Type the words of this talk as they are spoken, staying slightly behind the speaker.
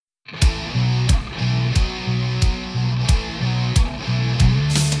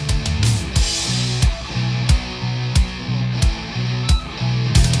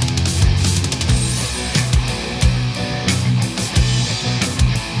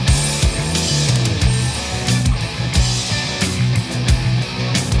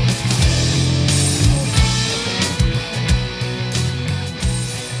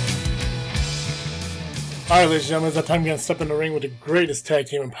All right, ladies and gentlemen, it's that time we're going to step in the ring with the greatest tag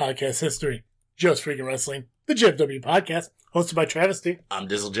team in podcast history. Just Freaking Wrestling, the JFW podcast, hosted by Travesty. I'm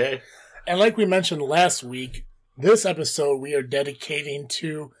Dizzle J. And like we mentioned last week, this episode we are dedicating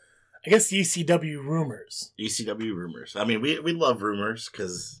to, I guess, the ECW rumors. ECW rumors. I mean, we love rumors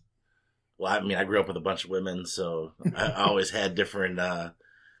because, well, I mean, I grew up with a bunch of women, so I always had different,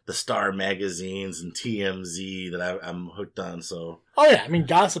 the Star magazines and TMZ that I'm hooked on, so. Oh, yeah. I mean,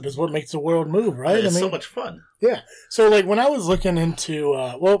 gossip is what makes the world move, right? It's I mean, so much fun. Yeah. So, like, when I was looking into,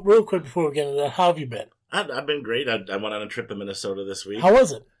 well, real quick before we get into that, how have you been? I've been great. I went on a trip to Minnesota this week. How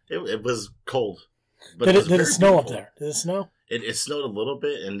was it? It was cold. But Did it snow beautiful. up there? Did it snow? It snowed a little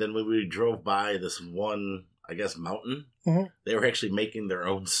bit, and then when we drove by this one, I guess, mountain, they were actually making their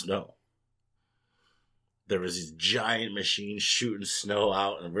own snow. There was these giant machines shooting snow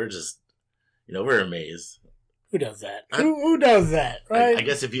out, and we're just, we're amazed. Who does that? Who does that, right? I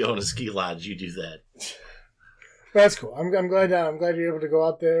guess if you own a ski lodge, you do that. That's cool. I'm glad you're able to go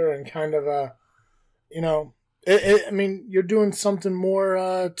out there and kind of, I mean, you're doing something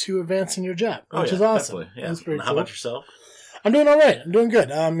more to advance in your job, which is awesome. Definitely. Yeah. That's pretty How cool. about yourself? I'm doing all right. I'm doing good.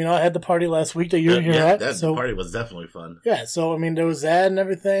 I had the party last week that you were here at. The party was definitely fun. Yeah, so, I mean, there was that and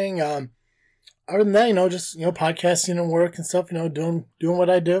everything. Other than that, just, podcasting and work and stuff, doing what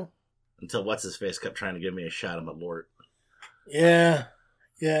I do. Until What's-His-Face kept trying to give me a shot of Malort. Yeah.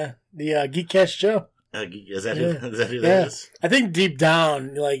 The Geekcast Joe. Is that who that is? I think deep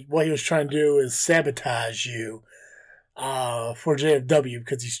down, like, what he was trying to do is sabotage you for JFW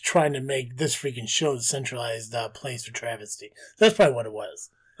because he's trying to make this freaking show the centralized place for travesty. That's probably what it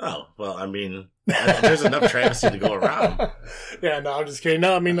was. Oh, well, I mean, there's enough travesty to go around. Yeah, no, I'm just kidding.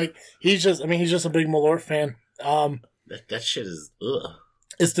 No, I mean, like, he's just a big Malort fan. That shit is, ugh.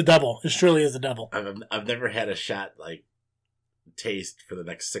 It's the devil. It surely is the devil. I've never had a shot, like, taste for the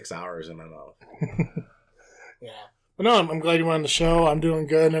next 6 hours in my mouth. Yeah. But no, I'm glad you were on the show. I'm doing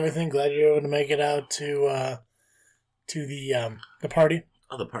good and everything. Glad you're able to make it out to the party.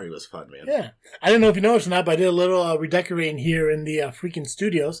 Oh, the party was fun, man. Yeah. I didn't know if you noticed or not, but I did a little redecorating here in the freaking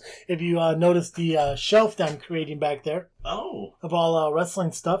studios. If you noticed the shelf that I'm creating back there. Oh. Of all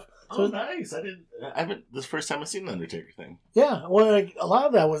wrestling stuff. So, nice. This is the first time I've seen the Undertaker thing. Yeah. Well, like, a lot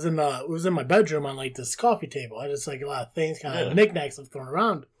of that was in my bedroom on, like, this coffee table. I just, like, a lot of things, kind of knickknacks I've thrown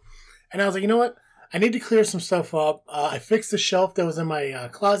around. And I was like, you know what? I need to clear some stuff up. I fixed the shelf that was in my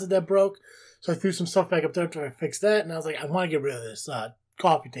closet that broke. So I threw some stuff back up there after I fixed that. And I was like, I want to get rid of this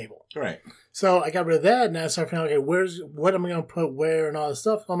coffee table. Right. So I got rid of that, and I started figuring out, okay, what am I going to put where and all this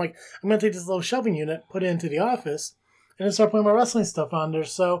stuff. So I'm like, I'm going to take this little shelving unit, put it into the office, and then start putting my wrestling stuff on there.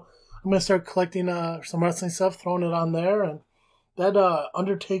 So I'm going to start collecting some wrestling stuff, throwing it on there. And that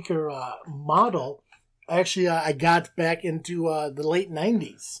Undertaker model, actually, I got back into the late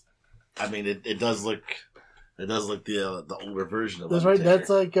 90s. I mean, it does look the older version of That's Undertaker. Right. That's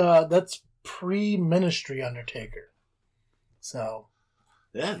like, that's pre-Ministry Undertaker. So...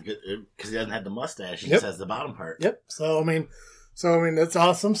 Yeah, because he doesn't have the mustache. He just has the bottom part. Yep. So I mean, that's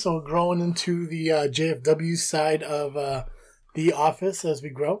awesome. So growing into the JFW side of the office as we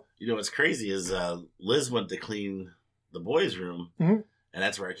grow. What's crazy is Liz went to clean the boys' room, and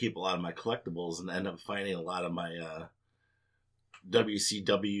that's where I keep a lot of my collectibles, and end up finding a lot of my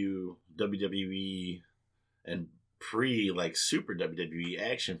WCW, WWE, and Super WWE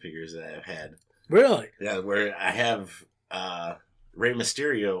action figures that I've had. Really? Yeah, where I have Rey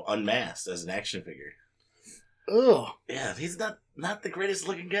Mysterio unmasked as an action figure. Oh. Yeah, he's not the greatest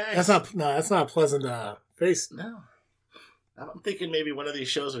looking guy. That's not a pleasant face. No. I'm thinking maybe one of these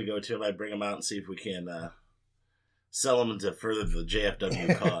shows we go to, I might bring him out and see if we can sell them to further the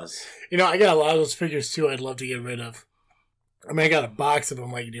JFW cause. I got a lot of those figures too I'd love to get rid of. I mean, I got a box of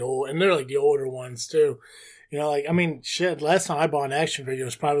them, like the old, and they're like the older ones too. Last time I bought an action figure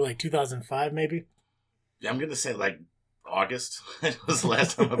was probably like 2005 maybe. Yeah, I'm going to say August. It was the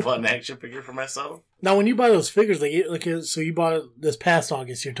last time I bought an action figure for myself. Now, when you buy those figures, so you bought it this past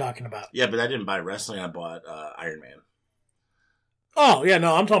August you're talking about. Yeah, but I didn't buy wrestling. I bought Iron Man. Oh, yeah,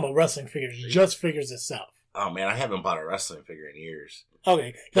 no, I'm talking about wrestling figures, just figures itself. Oh, man, I haven't bought a wrestling figure in years.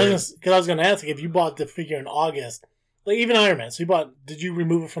 Okay, because I was going to ask, if you bought the figure in August, like even Iron Man, did you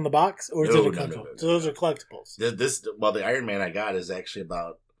remove it from the box, or is it a collectible? No. So those are collectibles. The Iron Man I got is actually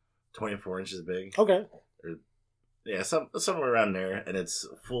about 24 inches big. Okay. Yeah, somewhere around there, and it's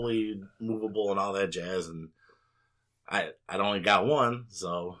fully movable and all that jazz, and I'd only got one,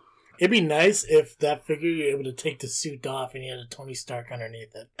 so... It'd be nice if that figure you're able to take the suit off and you had a Tony Stark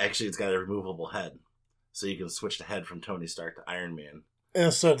underneath it. Actually, it's got a removable head, so you can switch the head from Tony Stark to Iron Man. And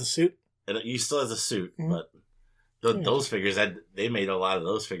instead of the suit? And you still have the suit, but those figures, they made a lot of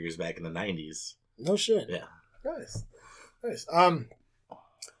those figures back in the 90s. No shit. Yeah. Nice.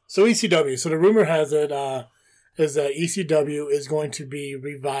 So ECW. So the rumor has it is that ECW is going to be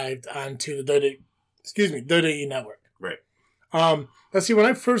revived onto the WWE Network. Right. Let's see. When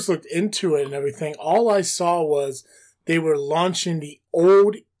I first looked into it and everything, all I saw was they were launching the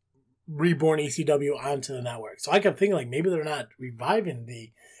old reborn ECW onto the network. So I kept thinking like maybe they're not reviving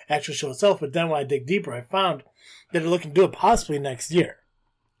the actual show itself. But then when I dig deeper, I found that they're looking to do it possibly next year.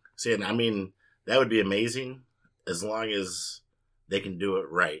 See, and I mean, that would be amazing as long as they can do it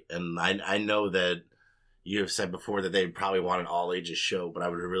right. And I know that you have said before that they probably want an all ages show, but I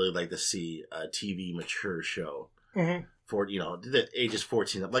would really like to see a TV mature show for the ages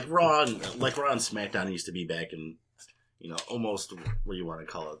 14 up, like Raw and SmackDown used to be back in almost what do you want to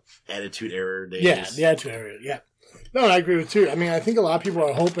call it, Attitude Era days. Yeah, the Attitude Era. Yeah. No, I agree with you. I mean, I think a lot of people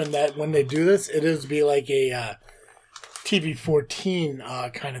are hoping that when they do this, it is be like a TV 14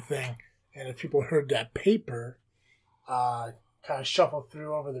 kind of thing. And if people heard that paper kind of shuffle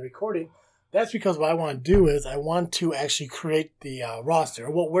through over the recording, that's because what I want to do is I want to actually create the roster.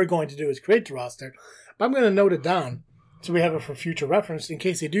 Or what we're going to do is create the roster. But I'm going to note it down so we have it for future reference in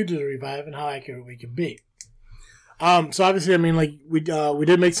case they do the revive and how accurate we can be. So obviously, I mean, like we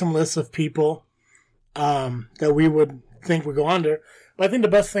did make some lists of people that we would think would go under. But I think the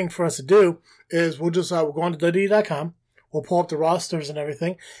best thing for us to do is we'll go on to WWE.com. We'll pull up the rosters and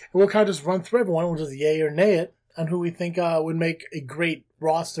everything, and we'll kind of just run through everyone. We'll just yay or nay it on who we think would make a great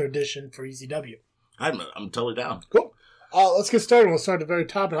roster addition for ECW. I'm totally down. Cool. Let's get started. We'll start at the very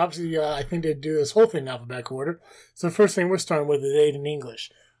top, and obviously, I think they do this whole thing in alphabetical order. So the first thing we're starting with is Aiden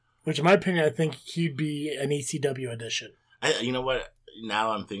English, which, in my opinion, I think he'd be an ECW addition. You know what?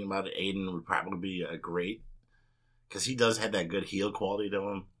 Now I'm thinking about it. Aiden would probably be a great, because he does have that good heel quality to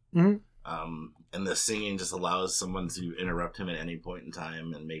him. Mm-hmm. And the singing just allows someone to interrupt him at any point in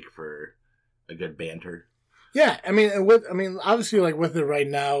time and make for a good banter. Yeah, I mean, obviously, like with it right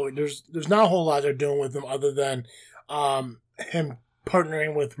now, there's not a whole lot they're doing with him other than him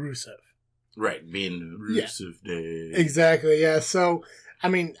partnering with Rusev. Right, being Rusev Day. Exactly. Yeah. So, I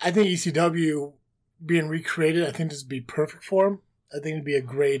mean, I think ECW being recreated, I think this would be perfect for him. I think it'd be a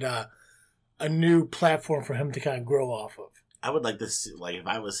great, a new platform for him to kind of grow off of. I would like to see, like, if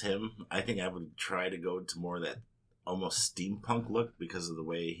I was him, I think I would try to go to more of that almost steampunk look because of the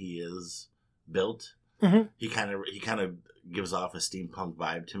way he is built. Mm-hmm. He kind of gives off a steampunk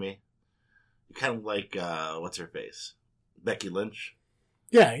vibe to me. Kind of like what's her face, Becky Lynch.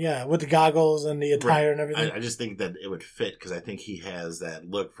 Yeah, with the goggles and the attire right. and everything. I just think that it would fit because I think he has that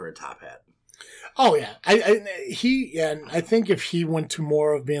look for a top hat. Oh yeah, I think if he went to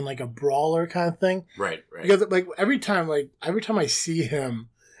more of being like a brawler kind of thing, right. Because like every time I see him,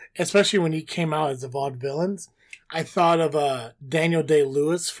 especially when he came out as the Vaudevillains, I thought of Daniel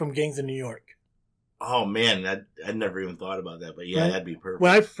Day-Lewis from Gangs of New York. Oh man, I never even thought about that, but yeah, that'd be perfect.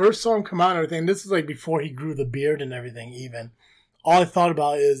 When I first saw him come out and everything, this is like before he grew the beard and everything. Even all I thought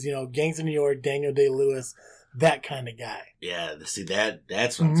about is Gangs of New York, Daniel Day-Lewis. That kind of guy. Yeah, see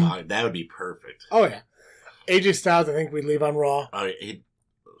that's what I'm talking. That would be perfect. Oh yeah, AJ Styles. I think we'd leave on Raw. Oh,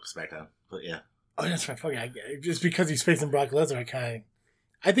 SmackDown, but yeah. Oh, that's right. Fuck just because he's facing Brock Lesnar,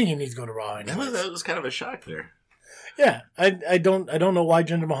 I think he needs to go to Raw. That was kind of a shock there. Yeah, I don't know why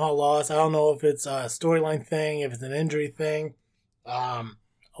Jinder Mahal lost. I don't know if it's a storyline thing, if it's an injury thing, a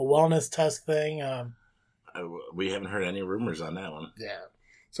wellness test thing. We haven't heard any rumors on that one. Yeah.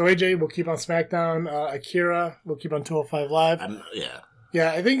 So AJ will keep on SmackDown. Akira will keep on 205 Live. Yeah.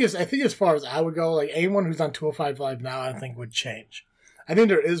 Yeah, I think as far as I would go, like anyone who's on 205 Live now, I think would change. I think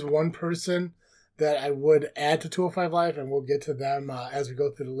there is one person that I would add to 205 Live, and we'll get to them as we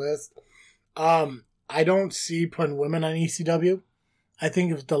go through the list. I don't see putting women on ECW. I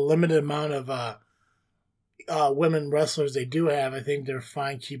think with the limited amount of women wrestlers they do have, I think they're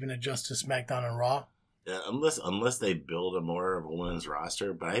fine keeping it just to SmackDown and Raw. Yeah, unless they build a more of a women's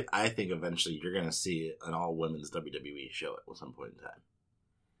roster, but I think eventually you're going to see an all women's WWE show at some point in time.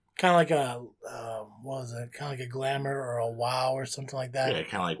 Kind of like kind of like a Glamour or a WoW or something like that. Yeah,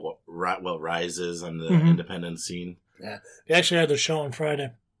 kind of like what rises on the independent scene. Yeah, they actually had their show on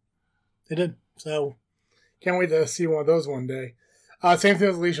Friday. They did, so can't wait to see one of those one day. Same thing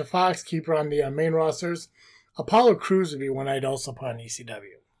with Alicia Fox, keep her on the main rosters. Apollo Crews would be one I'd also put on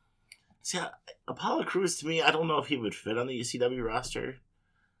ECW. See, Apollo Crews, to me, I don't know if he would fit on the ECW roster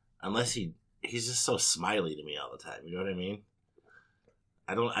unless he's just so smiley to me all the time. You know what I mean?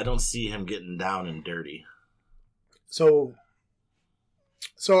 I don't see him getting down and dirty. So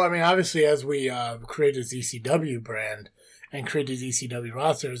I mean, obviously, as we create this ECW brand and create these ECW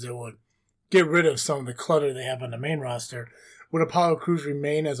rosters, it would get rid of some of the clutter they have on the main roster. Would Apollo Crews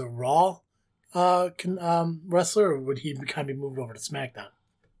remain as a Raw wrestler, or would he kind of be moved over to SmackDown?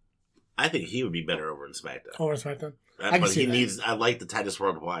 I think he would be better over in SmackDown. Over SmackDown? But he needs. I like the Titus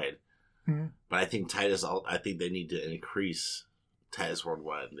Worldwide, mm-hmm. but I think I think they need to increase Titus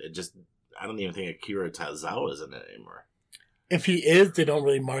Worldwide. I don't even think Akira Tozawa is in it anymore. If he is, they don't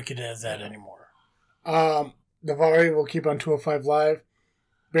really market it as that anymore. Navari will keep on 205 Live.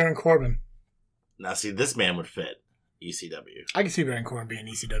 Baron Corbin. Now, see, this man would fit ECW. I can see Baron Corbin being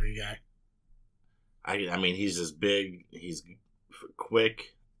an ECW guy. I mean, he's just big, he's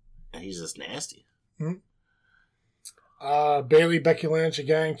quick, and he's just nasty. Mm-hmm. Bayley, Becky Lynch,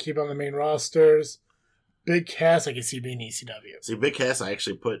 again, keep on the main rosters. Big Cass, I can see being ECW. See, Big Cass, I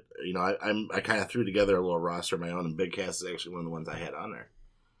actually put, I kind of threw together a little roster of my own, and Big Cass is actually one of the ones I had on there.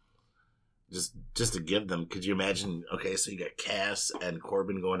 Just to give them, could you imagine, okay, so you got Cass and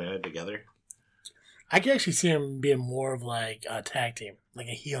Corbin going at it together? I can actually see him being more of like a tag team, like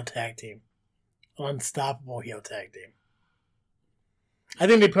a heel tag team. Unstoppable heel tag team. I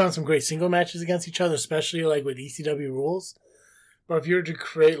think they put on some great single matches against each other, especially like with ECW rules. But if you were to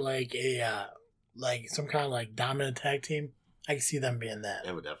create like a like some kind of like dominant tag team, I can see them being that.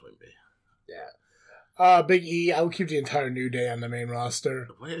 It would definitely be. Yeah. Big E, I would keep the entire New Day on the main roster.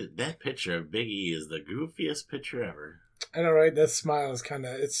 That picture of Big E is the goofiest picture ever. I know, right? That smile is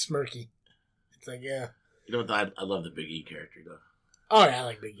it's smirky. It's like, yeah. You know what? I love the Big E character, though. Oh, yeah, I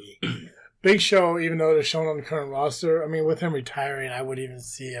like Big E. Big Show, even though they're shown on the current roster, I mean, with him retiring, I wouldn't even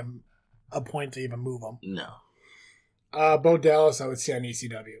see him a point to even move him. No. Bo Dallas, I would see on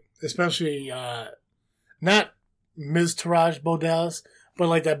ECW. Especially, not Ms. Taraj Bo Dallas, but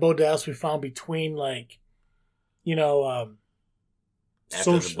like that Bo Dallas we found between, like, after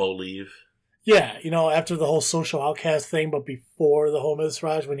the Bo leave. Yeah, after the whole social outcast thing, but before the whole Ms.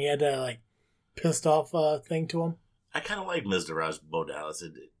 Taraj, when he had that, like, pissed off thing to him. I kind of like Ms. Taraj Bo Dallas.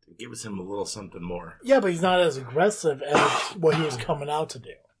 It gives him a little something more. Yeah, but he's not as aggressive as what he was coming out to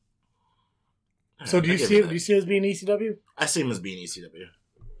do. So do you see him as being ECW? I see him as being ECW.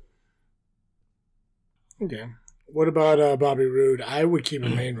 Okay. What about Bobby Roode? I would keep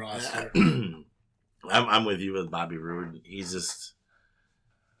him main roster. I'm with you with Bobby Roode. He's just...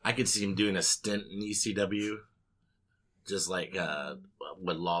 I could see him doing a stint in ECW, just like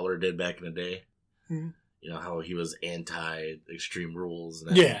what Lawler did back in the day. Mm-hmm. You know, how he was anti-Extreme Rules.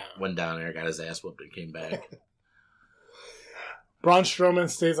 And then went down there, got his ass whooped, and came back. Braun Strowman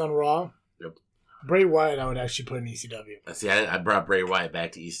stays on Raw. Yep. Bray Wyatt, I would actually put in ECW. See, I brought Bray Wyatt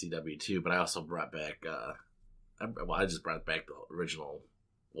back to ECW too, but I also brought back... I just brought back the original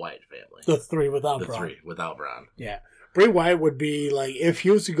Wyatt family. The three without Braun. Yeah. Bray Wyatt would be, like, if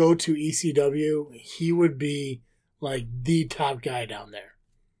he was to go to ECW, he would be, like, the top guy down there.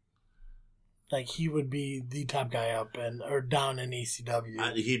 Like, he would be the top guy up or down in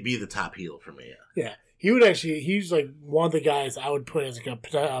ECW. He'd be the top heel for me, yeah. Yeah. He would actually, he's, like, one of the guys I would put as like,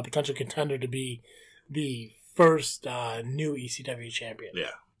 a potential contender to be the first new ECW champion.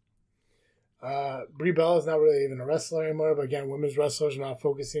 Yeah. Brie Bella is not really even a wrestler anymore, but again, women's wrestlers are not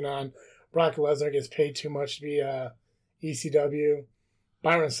focusing on. Brock Lesnar gets paid too much to be ECW.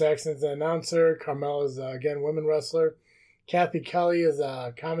 Byron Saxton's the announcer. Carmella's, again, women wrestler. Kathy Kelly is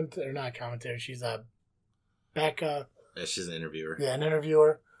a not commentator. She's a back. Yeah, she's an interviewer. Yeah, an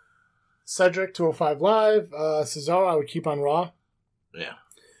interviewer. Cedric, 205 Live. Cesaro, I would keep on Raw.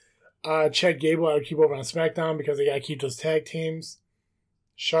 Yeah. Chad Gable, I would keep over on SmackDown because they got to keep those tag teams.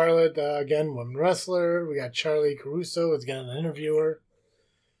 Charlotte, again, women wrestler. We got Charlie Caruso, is again an interviewer.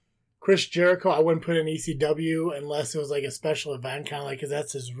 Chris Jericho, I wouldn't put in ECW unless it was like a special event, kind of like, because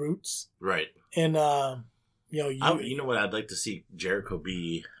that's his roots. Right. And, you know what? I'd like to see Jericho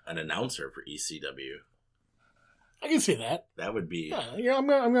be an announcer for ECW. I can see that. That would be... Yeah, I'm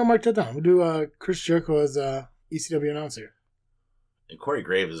gonna mark that down. We'll do Chris Jericho as ECW announcer. And Corey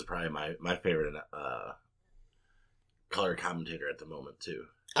Graves is probably my favorite color commentator at the moment, too.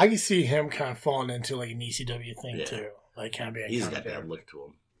 I can see him kind of falling into like an ECW thing, too. Like, kind of being He's got that look to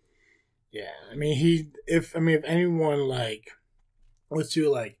him. Yeah, I mean, if anyone, like, let's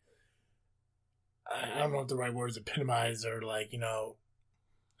do, like, I don't know if the right word is epitomize or, like, I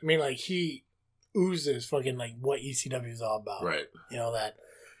mean, like, he oozes fucking, like, what ECW is all about. Right.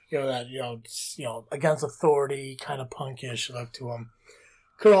 Against authority, kind of punkish look to him.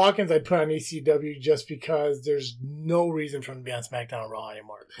 Kurt Hawkins, I'd put on ECW just because there's no reason for him to be on SmackDown or Raw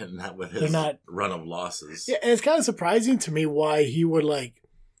anymore. And not with his run of losses. Yeah, and it's kind of surprising to me why he would, like,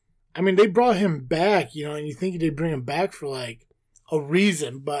 I mean, they brought him back, and you think they'd bring him back for, like, a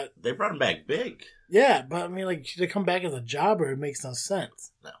reason, but... They brought him back big. Yeah, but, I mean, like, to come back as a jobber, it makes no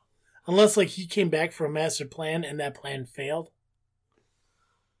sense. No. Unless, like, he came back for a master plan and that plan failed.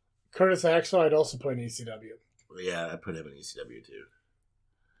 Curtis Axel, I'd also put in ECW. Yeah, I put him in ECW too.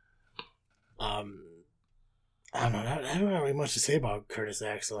 I don't know. I don't have really much to say about Curtis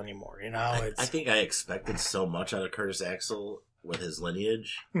Axel anymore. You know, I think I expected so much out of Curtis Axel with his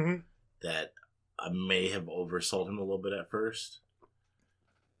lineage that I may have oversold him a little bit at first.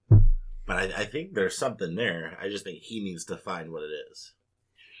 But I think there's something there. I just think he needs to find what it is.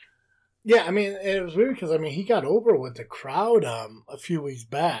 Yeah, I mean, it was weird because, I mean, he got over with the crowd a few weeks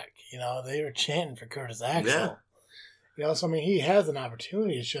back. You know, they were chanting for Curtis Axel. Yeah. You know, so, I mean, he has an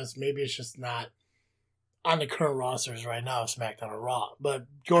opportunity. It's just, maybe it's just not on the current rosters right now of SmackDown or Raw. But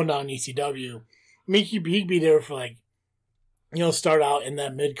going down ECW, I mean, he'd be there for, like, you know, start out in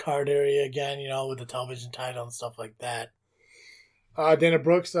that mid-card area again, you know, with the television title and stuff like that. Dana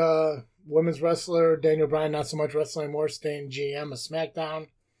Brooks, women's wrestler. Daniel Bryan, not so much wrestling anymore, staying GM of SmackDown.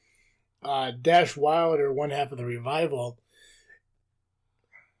 Dash Wilder, one half of the Revival.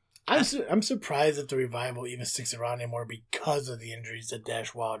 I'm surprised if the Revival even sticks around anymore because of the injuries that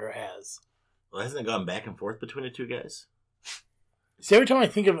Dash Wilder has. Well, hasn't it gone back and forth between the two guys? See, every time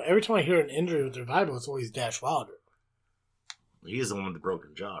I hear an injury with the Revival, it's always Dash Wilder. He's the one with the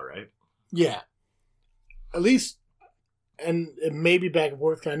broken jaw, right? Yeah. At least, and it may be back and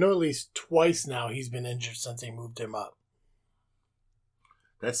forth, 'cause I know at least twice now he's been injured since they moved him up.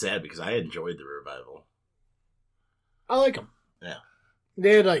 That's sad because I enjoyed the Revival. I like them. Yeah.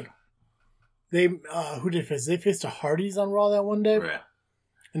 They had who did face? They faced the Hardys on Raw that one day. Yeah.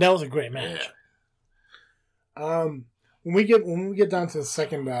 And that was a great match. Yeah. When we get down to the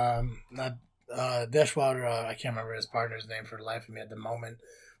second, Dash Wilder, I can't remember his partner's name for the life of me at the moment.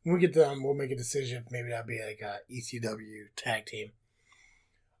 When we get done, we'll make a decision if maybe that'd be like a ECW tag team.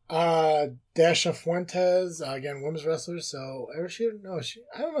 Dasha Fuentes, again, women's wrestler. So, I don't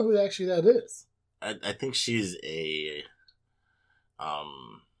know who actually that is. I think she's a kind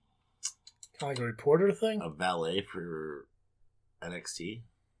of like a reporter thing? A valet for NXT.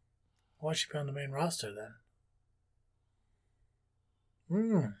 Why should she be on the main roster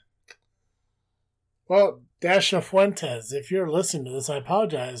then? Well, Dasha Fuentes, if you're listening to this, I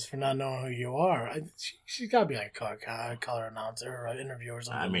apologize for not knowing who you are. She's got to be like a color announcer or an interviewer or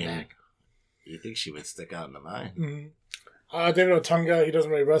something. I mean, you think she would stick out in the mind? David Otunga, he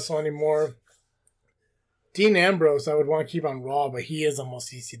doesn't really wrestle anymore. Dean Ambrose, I would want to keep on Raw, but he is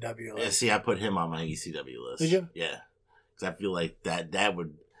almost ECW. Yeah, see, I put him on my ECW list. Did you? Yeah. Because I feel like that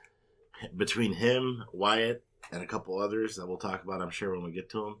would, between him, Wyatt, and a couple others that we'll talk about, I'm sure, when we get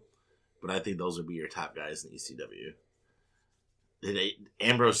to them. But I think those would be your top guys in ECW.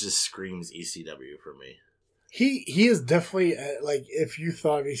 Ambrose just screams ECW for me. He is definitely, like, if you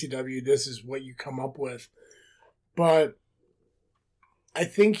thought of ECW, this is what you come up with. But I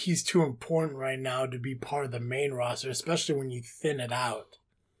think he's too important right now to be part of the main roster, especially when you thin it out,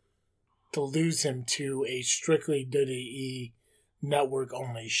 to lose him to a strictly WWE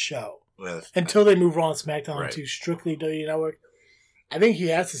Network-only show. Well, until they move Raw and SmackDown right. to strictly WWE Network. I think he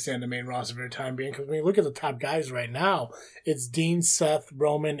has to stay on the main roster for the time being, because when you look at the top guys right now, it's Dean, Seth,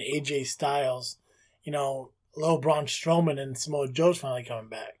 Roman, AJ Styles, you know, little Braun Strowman, and Samoa Joe's finally coming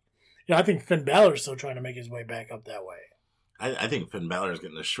back. You know, I think Finn Balor's still trying to make his way back up that way. I think Finn Balor's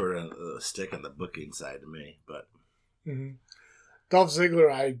getting the short end of the stick on the booking side to me, but Dolph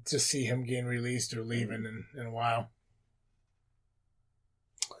Ziggler, I just see him getting released or leaving in a while.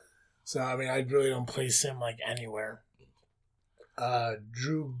 So, I mean, I really don't place him, like, anywhere.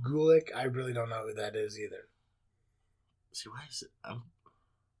 Drew Gulak, I really don't know who that is either. See, why is it?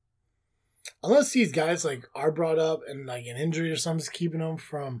 Unless these guys, like, are brought up and, like, an injury or something's keeping them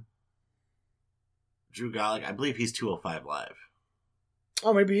from... Drew Gulak, I believe he's 205 Live.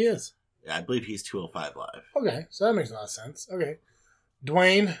 Oh, maybe he is. Yeah, I believe he's 205 Live. Okay, so that makes a lot of sense. Okay.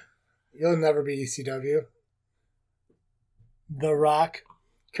 Dwayne, you'll never be ECW. The Rock,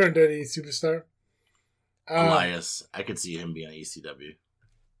 current WWE superstar. Elias, I could see him being on ECW.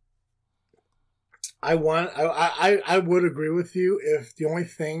 I would agree with you if the only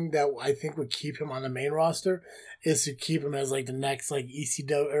thing that I think would keep him on the main roster is to keep him as, like, the next, like,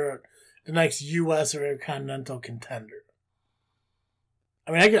 ECW or the next US or Intercontinental contender.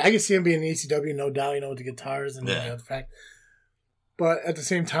 I mean, I could see him being in ECW, no doubt, you know, with the guitars and the fact. But at the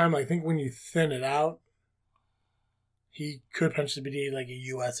same time, I think when you thin it out, he could potentially be like a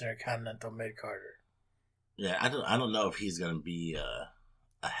US Intercontinental mid-carder. Yeah, I don't know if he's going to be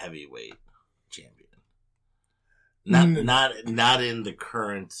a heavyweight champion. Not in the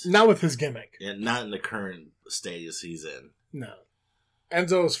current... Not with his gimmick. Yeah, not in the current status he's in. No.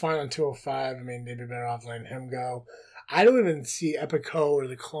 Enzo is fine on 205. I mean, they'd be better off letting him go. I don't even see Epico or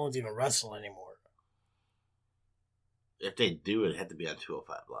the Clones even wrestle anymore. if they do, it'd have to be on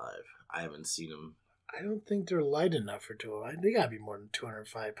 205 Live. I haven't seen them. I don't think they're light enough for 205. They gotta be more than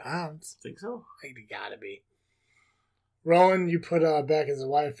 205 pounds. Think so? I think they gotta be. Rowan, you put back as a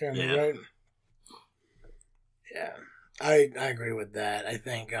Wyatt family, right? Yeah. I agree with that. I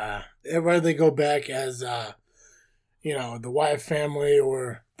think whether they go back as the Wyatt family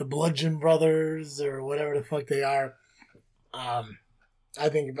or the Bludgeon Brothers or whatever the fuck they are, I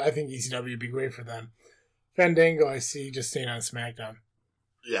think ECW would be great for them. Fandango, I see, just staying on SmackDown.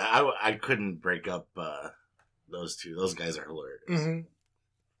 Yeah, I couldn't break up those two. Those guys are hilarious. Mm-hmm.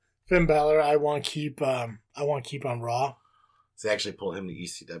 Finn Balor, I want to keep on Raw. So they actually pull him to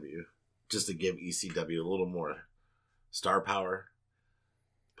ECW just to give ECW a little more star power.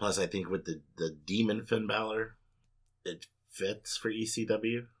 Plus, I think with the Demon Finn Balor, it fits for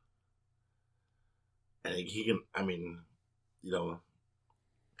ECW. I think he can. I mean, I'm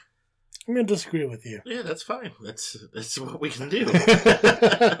gonna disagree with you. Yeah, that's fine. That's what we can do.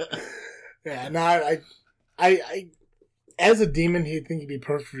 Yeah, no, I as a Demon, he'd think he'd be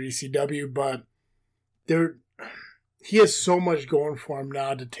perfect for ECW, but he has so much going for him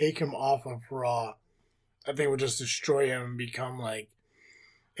now. To take him off of Raw, I think would just destroy him and become like.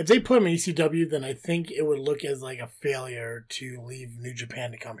 If they put him in ECW, then I think it would look as like a failure to leave New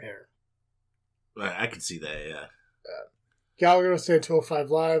Japan to come here. I could see that, yeah. Gallagher will stay at 205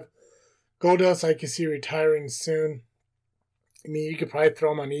 Live. Goldust, I can see retiring soon. I mean, you could probably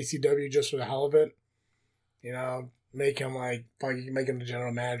throw him on ECW just for the hell of it. Make him you can make him the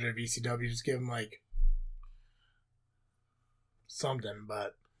general manager of ECW. Just give him something,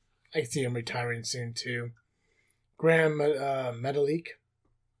 but I can see him retiring soon too. Graham Metalik.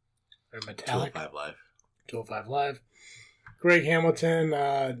 Or Metallic. 205 Live. 205 Live. Greg Hamilton,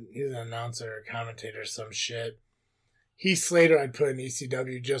 he's an announcer, commentator, some shit. Heath Slater, I'd put in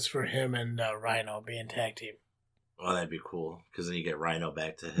ECW just for him and Rhino being tag team. Well, that'd be cool, because then you get Rhino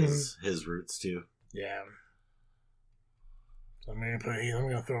back to his roots, too. Yeah. So I'm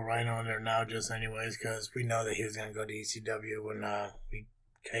gonna throw Rhino in there now just anyways, because we know that he was going to go to ECW when we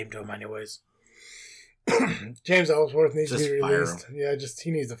came to him anyways. James Ellsworth needs to be released. Yeah, he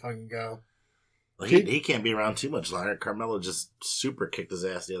needs to fucking go. Well, he can't be around too much longer. Carmelo just super kicked his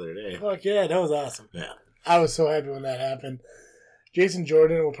ass the other day. Fuck yeah, that was awesome. Yeah. I was so happy when that happened. Jason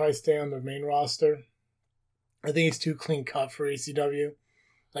Jordan will probably stay on the main roster. I think he's too clean cut for ECW.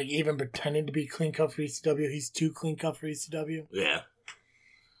 Even pretending to be clean cut for ECW, he's too clean cut for ECW. Yeah.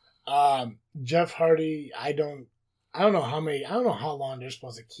 Jeff Hardy, I don't know how long they're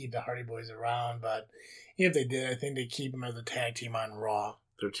supposed to keep the Hardy Boys around, but if they did, I think they keep them as a tag team on Raw.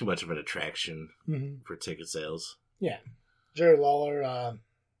 They're too much of an attraction for ticket sales. Yeah. Jerry Lawler,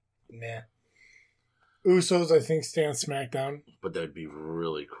 nah. Usos, I think, stay on SmackDown. But that would be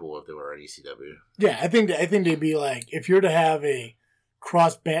really cool if they were on ECW. Yeah, I think they'd be if you're to have a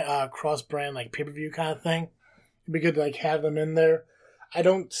cross brand pay-per-view kind of thing, it'd be good to have them in there. I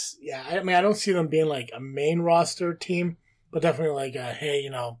don't see them being a main roster team, but definitely hey,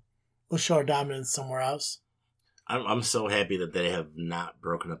 we'll show our dominance somewhere else. I'm so happy that they have not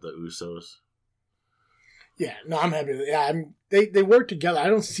broken up the Usos. Yeah, no, I'm happy. Yeah, they work together. I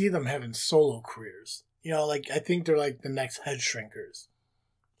don't see them having solo careers. I think they're the next Head Shrinkers.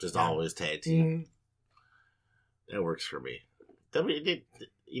 Just always tag team. Mm-hmm. That works for me.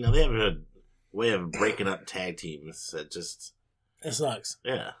 They have a way of breaking up tag teams that just... It sucks.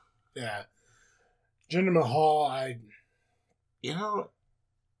 Yeah. Yeah. Jinder Mahal,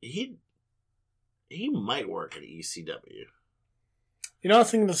 he might work at ECW. I was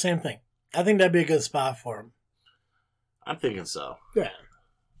thinking the same thing. I think that'd be a good spot for him. I'm thinking so. Yeah.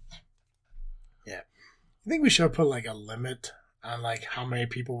 Yeah. I think we should put a limit on how many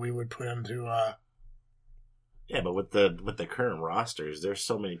people we would put into Yeah, but with the current rosters, there's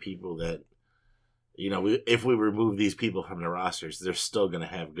so many people that if we remove these people from the rosters, they're still going to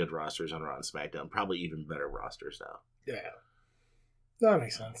have good rosters on Raw and SmackDown. Probably even better rosters now. Yeah. That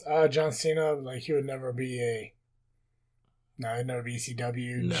makes sense. John Cena, he would never be he'd never be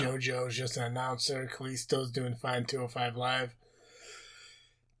ECW. No. JoJo's just an announcer. Kalisto's doing fine 205 Live.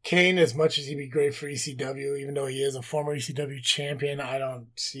 Kane, as much as he'd be great for ECW, even though he is a former ECW champion, I don't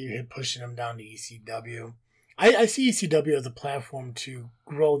see him pushing him down to ECW. I see ECW as a platform to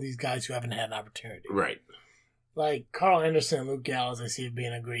grow these guys who haven't had an opportunity. Right. Carl Anderson and Luke Gallows, I see it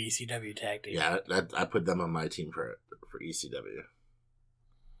being a great ECW tag team. Yeah, I put them on my team for ECW.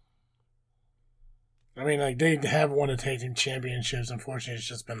 I mean, they have won a tag team championships. Unfortunately, it's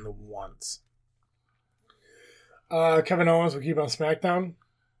just been the once. Kevin Owens will keep on SmackDown.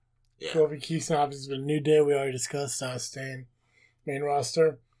 Yeah. Kofi Kingston, obviously, been a New Day. We already discussed staying main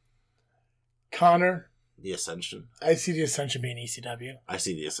roster. Connor. The Ascension. I see the Ascension being ECW. I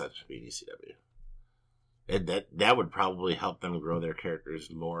see the Ascension being ECW. And that would probably help them grow their characters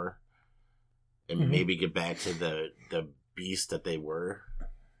more, and maybe get back to the beast that they were.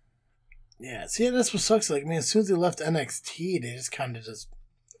 Yeah, see, that's what sucks. Like, I mean, as soon as they left NXT, they just kind of just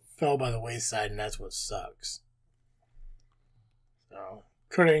fell by the wayside, and that's what sucks. So,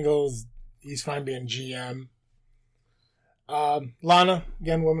 Kurt Angle's, he's fine being GM. Lana,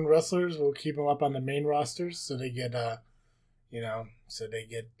 again, women wrestlers, we'll keep them up on the main rosters so they get,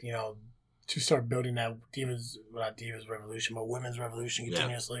 to start building that Revolution, but Women's Revolution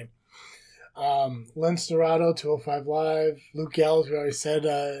continuously. Yeah. Lince Dorado, 205 Live. Luke Gallows, we already said,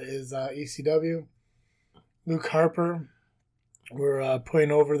 is ECW. Luke Harper, we're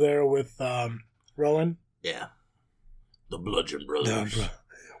putting over there with Rowan. Yeah. The Bludgeon Brothers.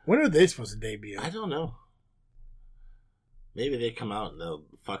 When are they supposed to debut? I don't know. Maybe they come out and they'll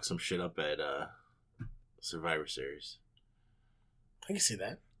fuck some shit up at Survivor Series. I can see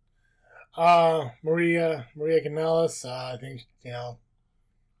that. Maria Kanellis, I think,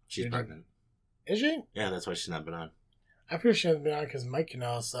 she's pregnant. Is she? Yeah, that's why she's not been on. I feel she hasn't been on because Mike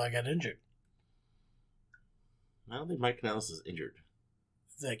Kanellis got injured. I don't think Mike Kanellis is injured.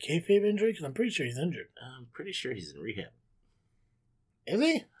 Is that a kayfabe injury? Because I'm pretty sure he's injured. I'm pretty sure he's in rehab. Is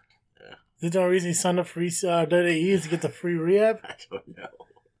he? Yeah. Is the only reason he signed up for WWE is to get the free rehab? I don't know.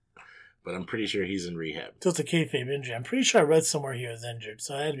 But I'm pretty sure he's in rehab. So it's a kayfabe injury. I'm pretty sure I read somewhere he was injured.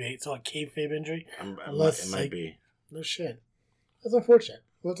 So it had to be a kayfabe injury. It might be. No shit. That's unfortunate.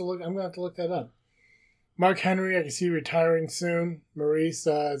 I'm going to have to look that up. Mark Henry, I can see retiring soon. Maurice,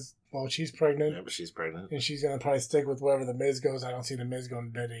 she's pregnant. Yeah, but she's pregnant. And she's going to probably stick with wherever The Miz goes. I don't see The Miz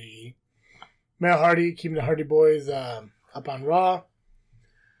going to WWE. Matt Hardy, keeping the Hardy Boys up on Raw.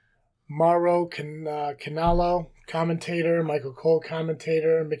 Mauro Canalo, commentator. Michael Cole,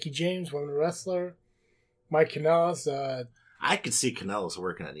 commentator. Mickie James, women wrestler. Mike Kanellis. I could see Kanellis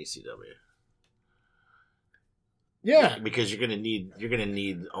working on ECW. Yeah, because you're gonna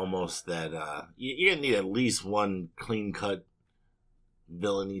need almost that. You're gonna need at least one clean cut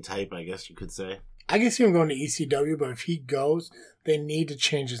villainy type, I guess you could say. I can see him going to ECW, but if he goes, they need to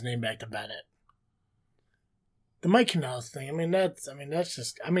change his name back to Bennett. The Mike Kanellis thing, that's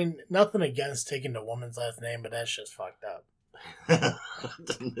just, nothing against taking the woman's last name, but that's just fucked up.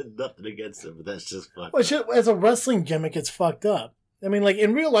 Nothing against it, but that's just fucked up. As a wrestling gimmick, it's fucked up.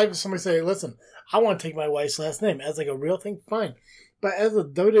 In real life, if somebody say, listen, I want to take my wife's last name as a real thing, fine. But as a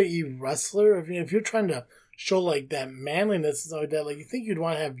WWE wrestler, if you're trying to show that manliness and stuff like that, you think you'd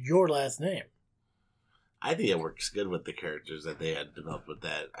want to have your last name. I think it works good with the characters that they had developed with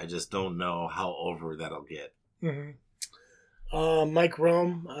that. I just don't know how over that'll get. Mm-hmm. Mike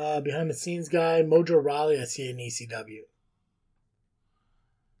Rome, behind the scenes guy. Mojo Rawley, I see in ECW.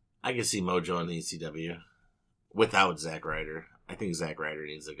 I can see Mojo in ECW without Zack Ryder. I think Zack Ryder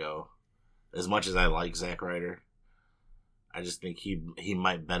needs to go. As much as I like Zack Ryder, I just think he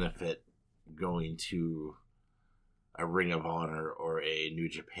might benefit going to a Ring of Honor or a New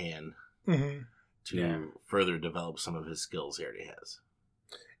Japan to further develop some of his skills he already has.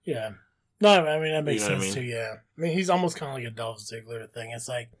 Yeah. No, that makes sense too, yeah. He's almost kind of like a Dolph Ziggler thing. It's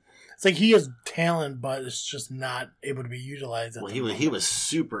like he has talent, but it's just not able to be utilized. He was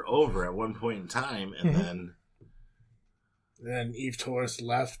super over at one point in time, and then Eve Torres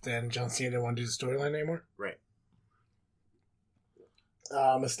left, and John Cena didn't want to do the storyline anymore. Right.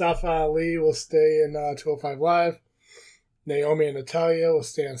 Mustafa Ali will stay in 205 Live. Naomi and Natalya will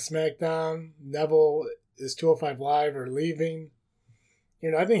stay on SmackDown. Neville is 205 Live or leaving.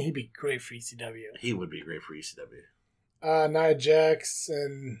 I think he'd be great for ECW. He would be great for ECW. Nia Jax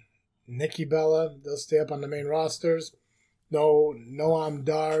and Nikki Bella, they'll stay up on the main rosters. Noam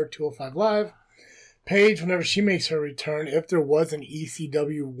Dar, 205 Live. Paige, whenever she makes her return, if there was an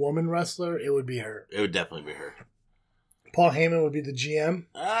ECW woman wrestler, it would be her. It would definitely be her. Paul Heyman would be the GM.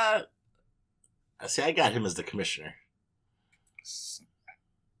 See, I got him as the commissioner.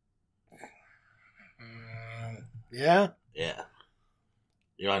 Yeah? Yeah.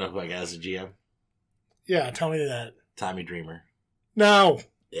 You want to know who I got as a GM? Yeah, tell me that. Tommy Dreamer. No.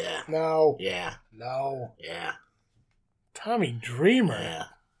 Yeah. No. Yeah. No. Yeah. Tommy Dreamer. Yeah.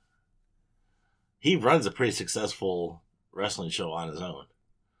 He runs a pretty successful wrestling show on his own.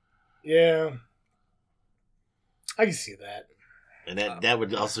 Yeah. I can see that. And that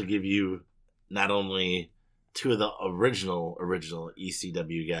would also give you not only two of the original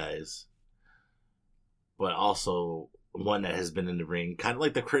ECW guys, but also one that has been in the ring, kind of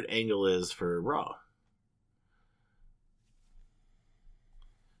like the Kurt Angle is for Raw.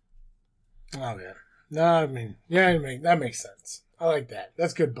 Oh, yeah. No, that makes sense. I like that.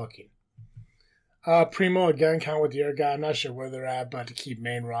 That's good booking. Primo, again, kind of with your guy. I'm not sure where they're at, but to keep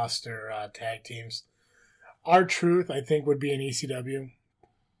main roster tag teams. R-Truth, I think, would be an ECW.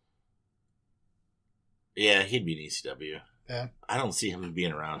 Yeah, he'd be an ECW. Yeah. I don't see him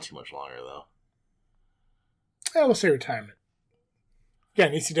being around too much longer, though. Yeah, we'll say retirement.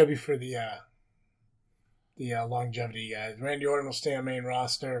 Again, ECW for the longevity guys. Randy Orton will stay on main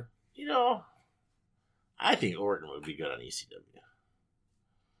roster. You know, I think Orton would be good on ECW.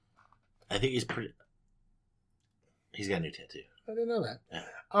 I think he's pretty... He's got a new tattoo. I didn't know that. Yeah.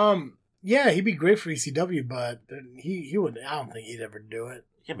 Yeah, he'd be great for ECW, but he would. I don't think he'd ever do it.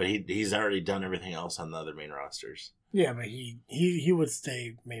 Yeah, but he's already done everything else on the other main rosters. Yeah, but he would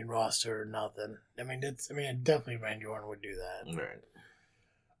stay main roster or nothing. I mean, definitely Randy Orton would do that.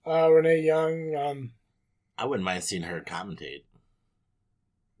 Right. Renee Young. I wouldn't mind seeing her commentate.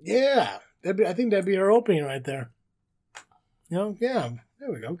 Yeah, I think that'd be her opening right there. You know, yeah,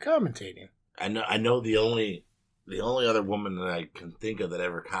 there we go, commentating. I know the only other woman that I can think of that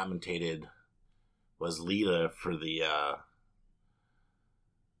ever commentated was Lita for the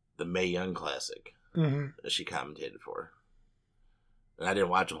Mae Young Classic that she commentated for. And I didn't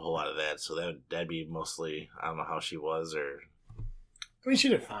watch a whole lot of that, so that'd be mostly, I don't know how she was, or... I mean, she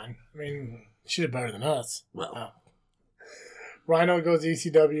did fine. I mean, she did better than us. Well. Rhino goes to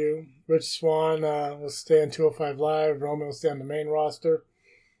ECW. Rich Swann will stay on 205 Live. Roman will stay on the main roster.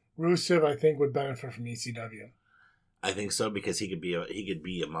 Rusev, I think, would benefit from ECW. I think so, because he could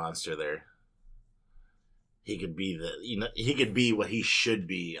be a monster there. He could be what he should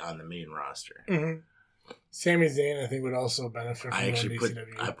be on the main roster. Mm-hmm. Sami Zayn, I think, would also benefit from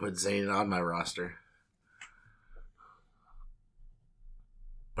ECW. I put Zayn on my roster,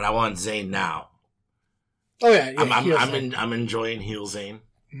 but I want Zayn now. Oh yeah, I'm enjoying heel Zayn,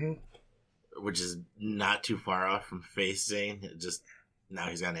 which is not too far off from face Zayn. It just now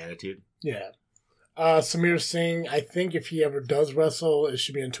he's got an attitude. Yeah. Samir Singh, I think if he ever does wrestle, it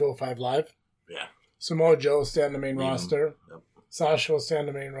should be in 205 Live. Yeah. Samoa Joe will stay on the main roster. Yep. Sasha will stay on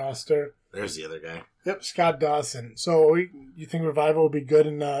the main roster. There's the other guy. Yep, Scott Dawson. So you think Revival will be good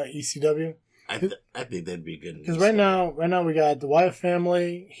in ECW? I think they'd be good. Because right now we got the Wyatt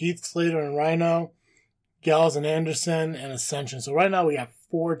family, Heath Slater and Rhino, Gallows and Anderson, and Ascension. So right now we got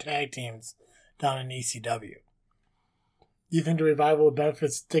 4 tag teams down in ECW. You think the Revival would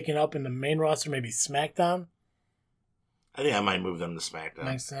benefit sticking up in the main roster, maybe SmackDown? I think I might move them to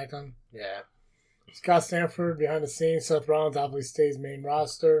SmackDown. SmackDown? Yeah. Scott Stanford behind the scenes. Seth Rollins obviously stays main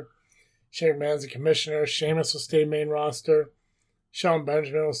roster. Shane McMahon's the commissioner. Sheamus will stay main roster. Sean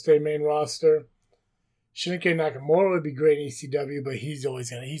Benjamin will stay main roster. Shinsuke Nakamura would be great in ECW, but he's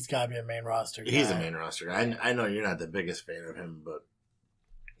got to be a main roster guy. He's a main roster guy. I know you're not the biggest fan of him, but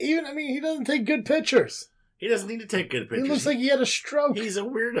he doesn't take good pictures. He doesn't need to take good pictures. He looks like he had a stroke. He's a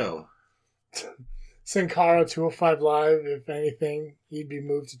weirdo. Sin Cara, 205 Live. If anything, he'd be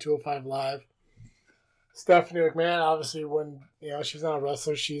moved to 205 Live. Stephanie McMahon, obviously, when she's not a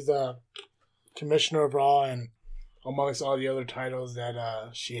wrestler, she's a commissioner of Raw, and amongst all the other titles that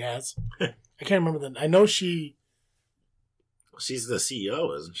she has, I can't remember I know she's the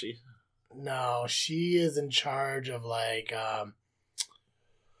CEO, isn't she? No, she is in charge of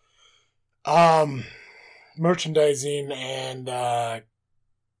merchandising and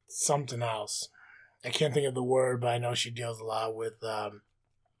something else. I can't think of the word, but I know she deals a lot with.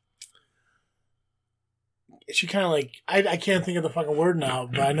 She kind of I can't think of the fucking word now,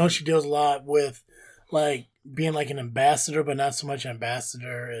 but I know she deals a lot with being an ambassador, but not so much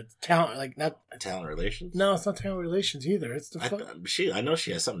ambassador. It's talent, not talent relations. No, it's not talent relations either. It's I know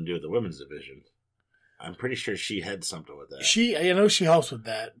she has something to do with the women's division. I'm pretty sure she had something with that. I know she helps with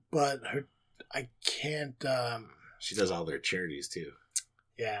that, but I can't. She does all their charities too.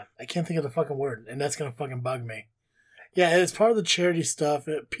 Yeah, I can't think of the fucking word, and that's gonna fucking bug me. Yeah, it's part of the charity stuff.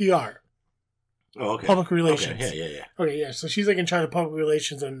 PR. Oh, okay. Public relations. Okay, yeah. Okay, yeah. So she's in charge of public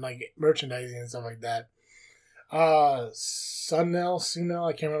relations and merchandising and stuff like that. Sunel,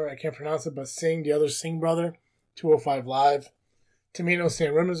 I can't remember, I can't pronounce it, but Singh, the other Singh brother, 205 Live. Tamino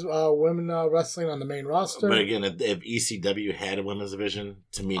saying women wrestling on the main roster. But again, if ECW had a women's division,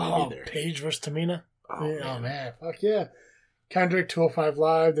 Tamina would be there. Paige versus Tamina. Oh man, fuck yeah. Kendrick, 205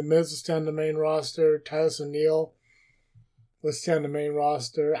 Live. The Miz will stay on the main roster. Titus O'Neil will stay on the main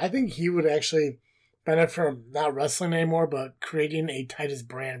roster. I think he would actually benefit from not wrestling anymore, but creating a tightest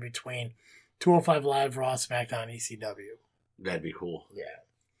brand between 205 Live, Raw, SmackDown, ECW. That'd be cool. Yeah.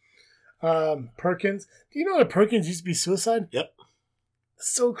 Perkins. Do you know that Perkins used to be Suicide? Yep. It's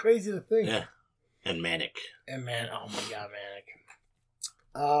so crazy to think. Yeah. And Manic. Oh my God, Manic.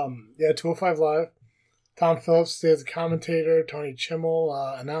 Yeah, 205 Live. Tom Phillips stays a commentator. Tony Chimmel,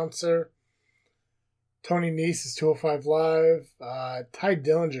 announcer. Tony Nese is 205 Live. Ty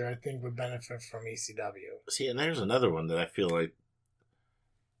Dillinger, I think, would benefit from ECW. See, and there's another one that I feel like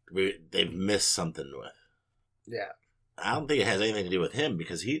they've missed something with. Yeah. I don't think it has anything to do with him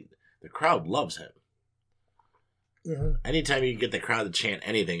because the crowd loves him. Mm-hmm. Anytime you get the crowd to chant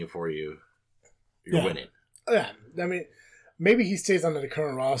anything for you, you're winning. Yeah, I mean, maybe he stays on the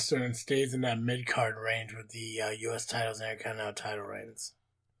current roster and stays in that mid-card range with the U.S. titles and Intercontinental title reigns.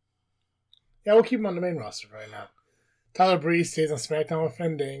 Yeah, we'll keep him on the main roster right now. Tyler Breeze stays on SmackDown with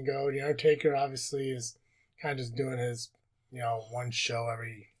Fandango. The Undertaker obviously is kind of just doing his, one show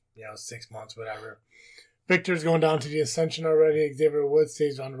every, 6 months, whatever. Victor's going down to the Ascension already. Xavier Woods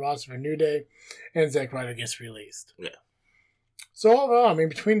stays on the roster for New Day. And Zack Ryder gets released. Yeah. So overall, I mean,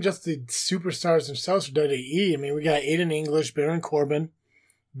 between just the superstars themselves for WWE, I mean, we got Aiden English, Baron Corbin,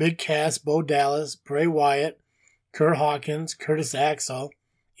 Big Cass, Bo Dallas, Bray Wyatt, Kurt Hawkins, Curtis Axel,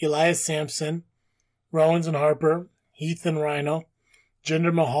 Elias Sampson, Rollins and Harper, Heath and Rhino,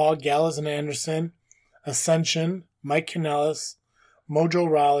 Jinder Mahal, Gallows and Anderson, Ascension, Mike Kanellis, Mojo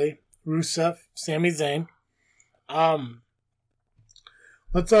Rawley, Rusev, Sami Zayn.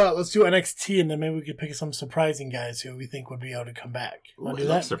 Let's do NXT and then maybe we could pick some surprising guys who we think would be able to come back. Want to do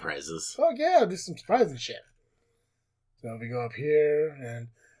that? Surprises. Oh yeah, do some surprising shit. So if we go up here and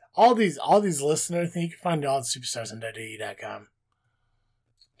all these listeners, I think you can find all the superstars on WWE.com.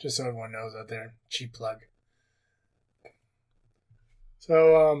 Just so everyone knows out there. Cheap plug.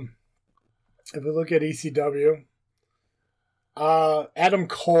 So if we look at ECW, Adam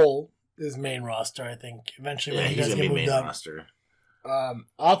Cole is main roster, I think. Eventually when he does get moved up. Roster.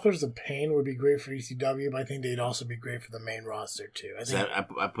 Authors of Pain would be great for ECW, but I think they'd also be great for the main roster too.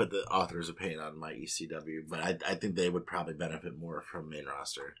 I put the Authors of Pain on my ECW, but I think they would probably benefit more from main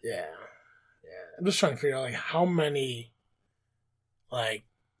roster. Yeah. I'm just trying to figure out how many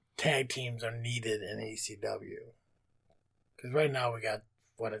tag teams are needed in ECW. Because right now we got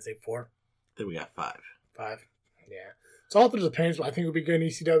 4? I think we got 5. 5. Yeah. So Authors of Pain, I think would be good in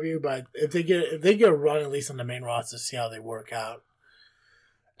ECW, but if they get a run at least on the main roster, see how they work out.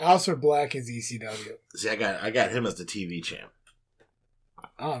 Aleister Black is ECW. See, I got him as the TV champ.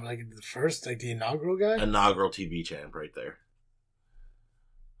 Oh, the first, the inaugural guy? Inaugural TV champ right there.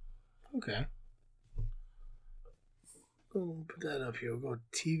 Okay. We'll put that up here. We'll go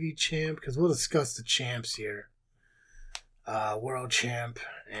TV champ, because we'll discuss the champs here. World champ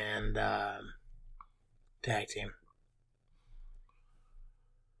and tag team.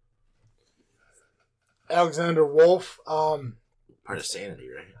 Alexander Wolf. Part of Sanity,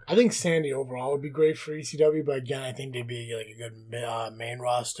 right? I think Sanity overall would be great for ECW, but again, I think they'd be a good main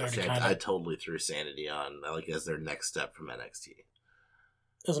roster. I totally threw Sanity on as their next step from NXT.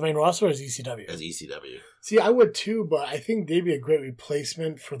 As a main roster or as ECW? As ECW. See, I would too, but I think they'd be a great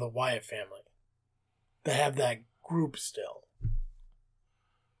replacement for the Wyatt family. To have that group still.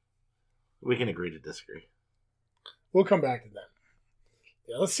 We can agree to disagree. We'll come back to that.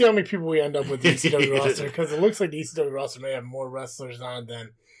 Yeah, let's see how many people we end up with the ECW roster, because it looks like the ECW roster may have more wrestlers on it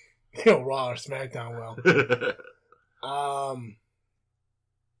than Raw or SmackDown will.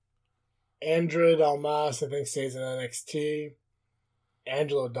 Andred Almas, I think, stays in NXT.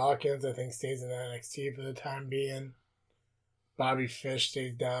 Angelo Dawkins, I think, stays in NXT for the time being. Bobby Fish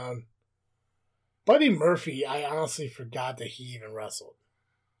stays down. Buddy Murphy, I honestly forgot that he even wrestled.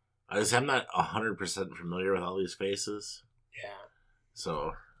 I'm not 100% familiar with all these faces. Yeah.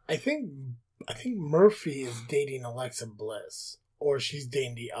 So I think Murphy is dating Alexa Bliss, or she's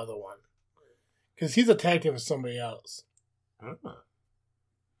dating the other one, because he's a tag team with somebody else.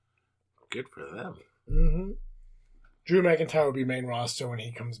 Good for them. Mm-hmm. Drew McIntyre will be main roster when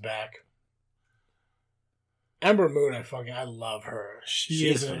he comes back. Ember Moon, I love her.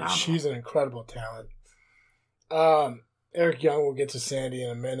 She's an incredible talent. Eric Young will get to Sandy in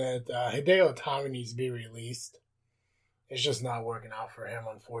a minute. Hideo Itami needs to be released. It's just not working out for him,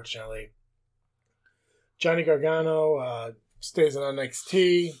 unfortunately. Johnny Gargano stays in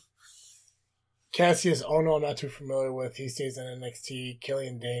NXT. Cassius Ohno, I'm not too familiar with. He stays in NXT.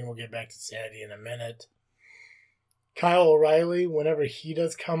 Killian Dane will get back to Sandy in a minute. Kyle O'Reilly, whenever he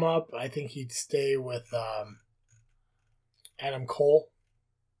does come up, I think he'd stay with Adam Cole.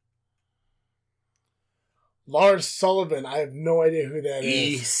 Lars Sullivan, I have no idea who that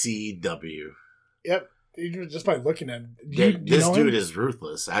is. ECW. Yep. Just by looking at him. This dude is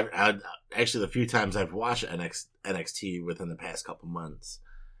ruthless. Actually, the few times I've watched NXT within the past couple months,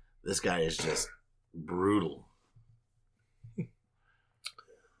 this guy is just brutal.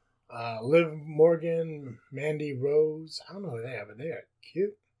 Liv Morgan, Mandy Rose. I don't know who they are, but they are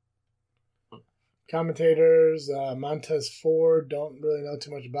cute. Commentators, Montez Ford, don't really know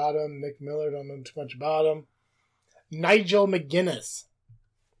too much about him. Nick Miller, don't know too much about him. Nigel McGuinness.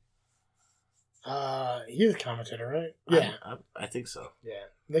 He's a commentator, right? Yeah. I think so. Yeah.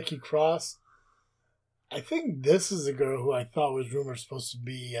 Nikki Cross. I think this is a girl who I thought was rumored supposed to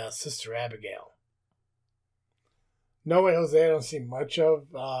be Sister Abigail. No Way Jose I don't see much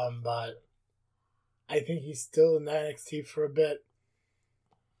of, but I think he's still in NXT for a bit.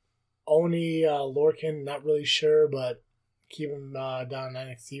 Oni Lorcan, not really sure, but keep him down in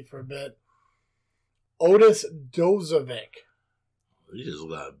NXT for a bit. Otis Dozovic. He's just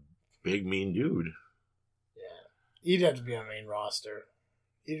a big, mean dude. Yeah. He'd have to be on main roster.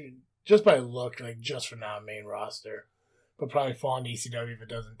 Just by look, like just for now, main roster. But probably fall on ECW if it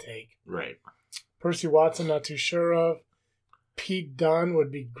doesn't take. Right. Percy Watson, not too sure of. Pete Dunne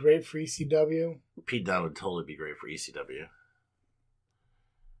would be great for ECW. Pete Dunne would totally be great for ECW.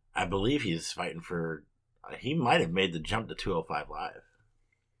 I believe he's fighting for... He might have made the jump to 205 Live.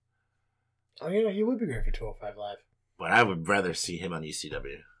 Oh, yeah, he would be great for 205 Live. But I would rather see him on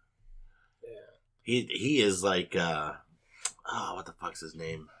ECW. Yeah. He is like... what the fuck's his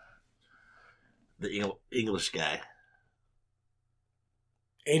name? The English guy.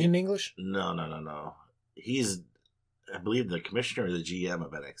 Aiden English? No. He's, I believe, the commissioner or the GM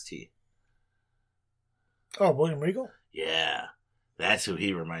of NXT. Oh, William Regal? Yeah. That's who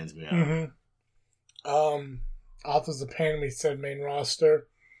he reminds me of. Mm-hmm. Authors of Pain, we said main roster.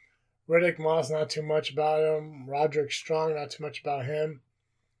 Riddick Moss, not too much about him. Roderick Strong, not too much about him.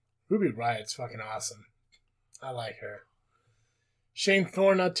 Ruby Riot's fucking awesome. I like her. Shane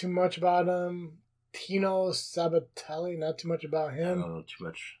Thorne, not too much about him. Tino Sabatelli, not too much about him. I don't know too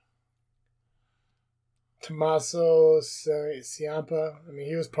much. Tommaso Ciampa, I mean,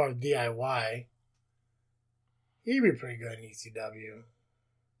 he was part of DIY. He'd be pretty good in ECW.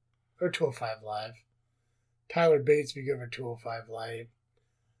 Or 205 Live. Tyler Bates would be good for 205 Live.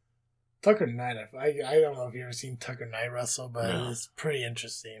 Tucker Knight, I don't know if you've ever seen Tucker Knight wrestle, but it's pretty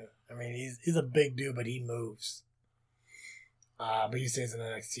interesting. I mean, he's a big dude, but he moves. But he stays in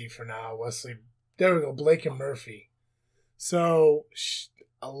NXT for now. Wesley, there we go, Blake and Murphy. So,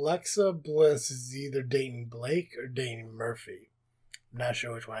 Alexa Bliss is either dating Blake or dating Murphy. I'm not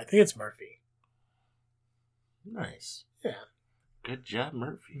sure which one. I think it's Murphy. Nice. Yeah. Good job,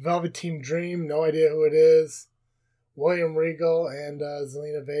 Murphy. Velveteen Dream, no idea who it is. William Regal and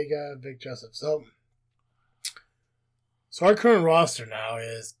Zelina Vega, Vic Joseph. So our current roster now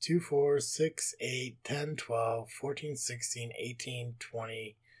is 2, 4, 6, 8, 10, 12, 14, 16, 18,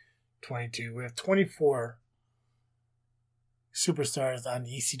 20, 22. We have 24 superstars on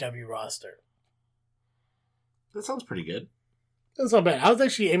the ECW roster. That sounds pretty good. That's not bad. I was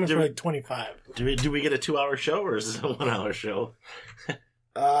actually aiming for like 25. Do we get a 2-hour show or is it a 1-hour show?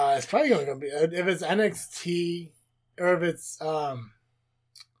 It's probably going to be, if it's NXT or if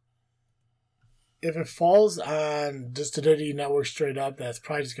it falls on just the WWE Network straight up, that's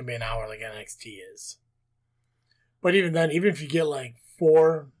probably just going to be an hour like NXT is. But even then, even if you get like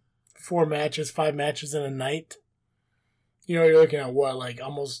 5 matches in a night, you're looking at what, like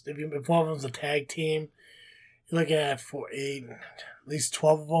almost, if one of them's a tag team, you're looking at 8, at least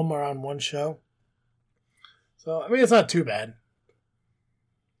 12 of them are on one show. So, I mean, it's not too bad.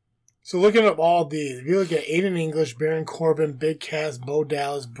 So looking up all these, if you look at Aiden English, Baron Corbin, Big Cass, Bo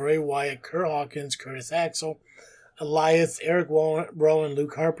Dallas, Bray Wyatt, Kurt Hawkins, Curtis Axel, Elias, Eric Rowan,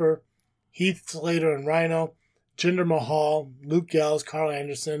 Luke Harper, Heath Slater and Rhino, Jinder Mahal, Luke Gallows, Carl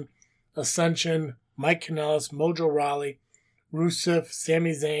Anderson, Ascension, Mike Kanellis, Mojo Rawley, Rusev,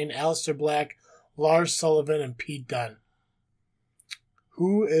 Sami Zayn, Aleister Black, Lars Sullivan, and Pete Dunne.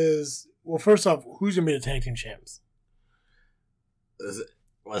 First off, who's going to be the tag team champs?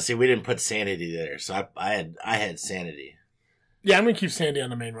 Well, see, we didn't put Sanity there, so I had Sanity. Yeah, I'm going to keep Sanity on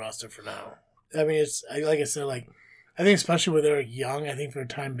the main roster for now. I mean, it's like I said, like I think especially with Eric Young, I think for the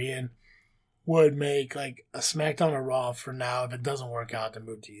time being, would make like a SmackDown or Raw for now if it doesn't work out to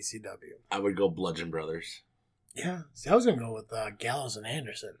move to ECW. I would go Bludgeon Brothers. Yeah, see, I was going to go with Gallows and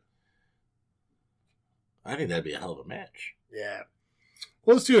Anderson. I think that'd be a hell of a match. Yeah.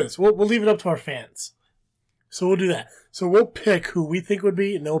 Well, let's do this. We'll leave it up to our fans. So we'll do that. So we'll pick who we think would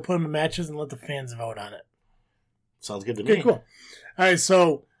be, and then we'll put them in matches and let the fans vote on it. Sounds good to me. Okay, cool. All right,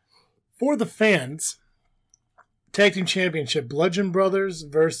 so for the fans, Tag Team Championship, Bludgeon Brothers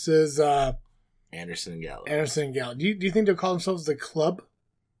versus Anderson and Gallows. Do you think they'll call themselves the Club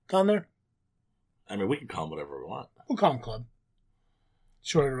down there? I mean, we can call them whatever we want. We'll call them Club.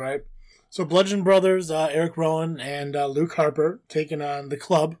 Sure, right? So Bludgeon Brothers, Eric Rowan and Luke Harper taking on the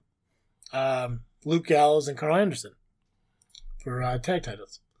Club, Luke Gallows and Carl Anderson for tag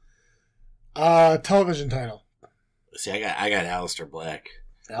titles. Television title. See, I got Aleister Black.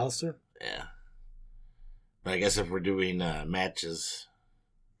 Aleister? Yeah. But I guess if we're doing matches...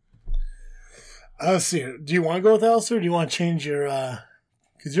 Let's see. Do you want to go with Aleister, or do you want to change your...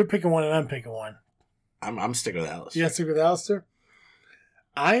 Because you're picking one and I'm picking one. I'm sticking with Aleister. You stick with Aleister?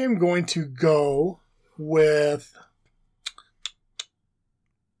 I am going to go with...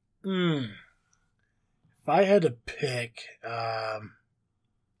 If I had to pick... I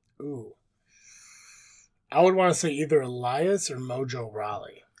would want to say either Elias or Mojo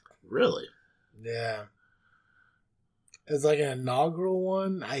Rawley. Really? Yeah. As like an inaugural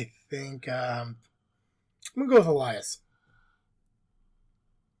one, I think... I'm going to go with Elias.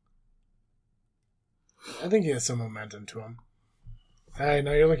 I think he has some momentum to him. Hey,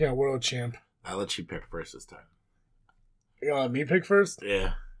 now you're looking at world champ. I'll let you pick first this time. You want me pick first?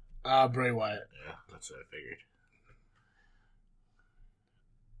 Yeah. Bray Wyatt. Yeah, that's what I figured.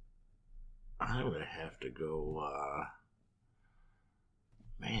 I'm going to have to go,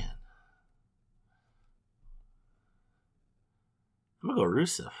 man. I'm going to go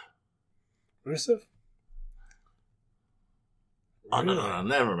Rusev. Rusev? Oh, no,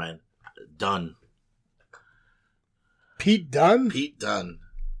 never mind. Dunn. Pete Dunne? Pete Dunne.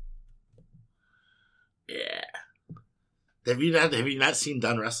 Yeah. Have you not seen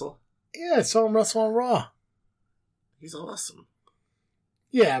Dunne wrestle? Yeah, I saw him wrestle on Raw. He's awesome.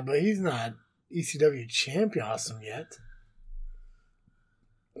 Yeah, but he's not ECW champion awesome yet.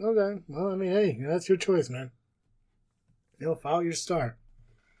 Okay. Well, I mean, hey, that's your choice, man. Follow your star.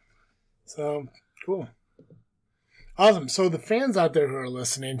 So, cool. Awesome. So the fans out there who are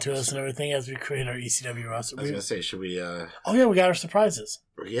listening to us and everything as we create our ECW roster. I was going to say, should we... Oh, yeah, we got our surprises.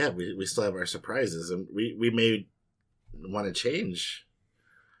 Yeah, we still have our surprises, and we may want to change.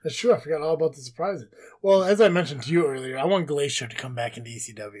 That's true. I forgot all about the surprises. Well, as I mentioned to you earlier, I want Glacier to come back into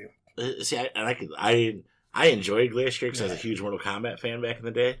ECW. See, I enjoyed Glacier because I was a huge Mortal Kombat fan back in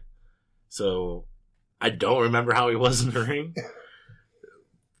the day. So I don't remember how he was in the ring.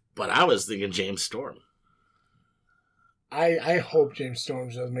 But I was thinking James Storm. I hope James Storm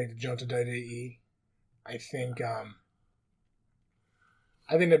does make the jump to WWE. I think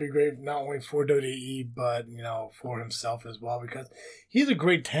that'd be great not only for WWE but for himself as well, because he's a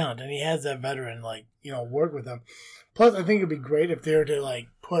great talent and he has that veteran work with him. Plus, I think it'd be great if they were to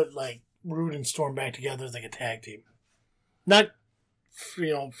put Rude and Storm back together as a tag team. Not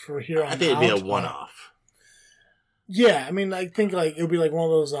for here on out. I think it'd be a one-off. Yeah, I mean, I think it would be one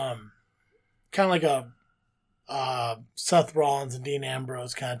of those kind of like a Seth Rollins and Dean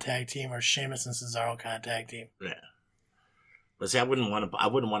Ambrose kind of tag team, or Sheamus and Cesaro kind of tag team. Yeah, but see, I wouldn't want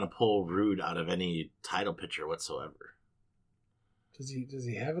to pull Rude out of any title picture whatsoever. Does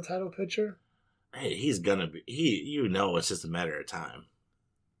he have a title picture? Hey, he's gonna be. It's just a matter of time.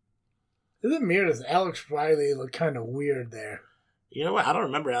 Is it me or does Alex Riley look kind of weird there? You know what? I don't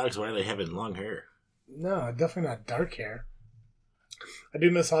remember Alex Riley having long hair. No, definitely not dark hair. I do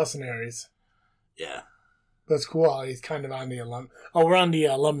miss Austin Aries. Yeah. That's cool. He's kind of on the we're on the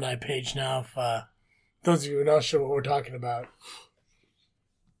alumni page now. If those of you who are not sure what we're talking about.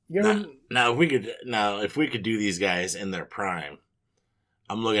 Now, if we could do these guys in their prime,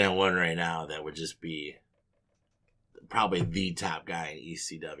 I'm looking at one right now that would just be probably the top guy in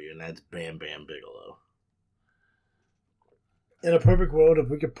ECW, and that's Bam Bam Bigelow. In a perfect world, if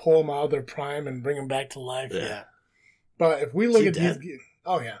we could pull them out of their prime and bring them back to life, yeah. But if we look at these...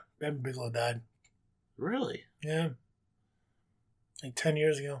 Oh, yeah. Bam Bam Bigelow died. Really? Yeah. 10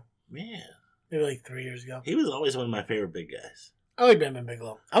 years ago. Man. Maybe 3 years ago. He was always one of my favorite big guys. I like Bam Bam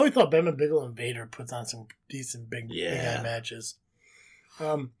Bigelow. I always thought Bam Bam Bigelow and Vader puts on some decent big guy matches.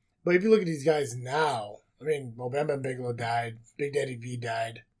 But if you look at these guys now, Bam Bam Bigelow died. Big Daddy V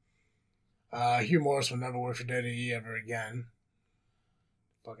died. Hugh Morris will never work for WWE ever again.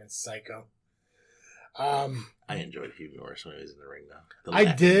 Fucking psycho. I enjoyed Hugh Morris when he was in the ring, though. I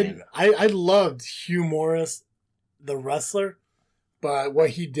did. I loved Hugh Morris, the wrestler, but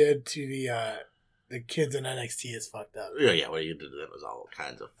what he did to the kids in NXT is fucked up. Yeah, what he did to them was all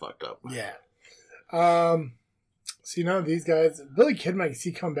kinds of fucked up. Yeah. So these guys, Billy Kidman, I can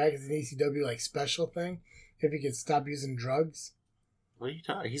see come back as an ECW special thing if he could stop using drugs. What are you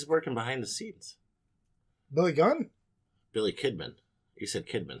talking? He's working behind the scenes. Billy Gunn? Billy Kidman. You said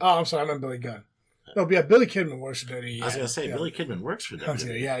Kidman. Oh, I'm sorry. I meant Billy Gunn. No, but yeah, Billy Kidman works for WWE. I was going to say, Billy Kidman works for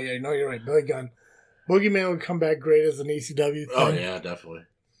WWE. Yeah. No, you're right. Billy Gunn. Boogeyman would come back great as an ECW thing. Oh, yeah, definitely.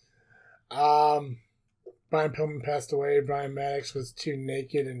 Brian Pillman passed away. Brian Maddox was too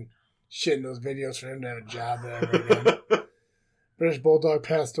naked and shit in those videos for him to have a job there ever again. British Bulldog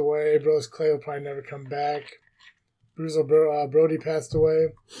passed away. Bros Clay will probably never come back. Bruiser Brody passed away.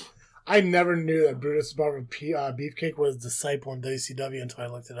 I never knew that Brutus Barber Beefcake was disciple in WCW until I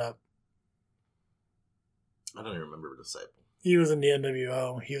looked it up. I don't even remember Disciple. He was in the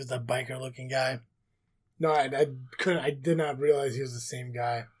NWO. He was that biker-looking guy. No, I couldn't. I did not realize he was the same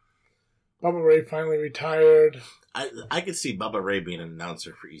guy. Bubba Ray finally retired. I could see Bubba Ray being an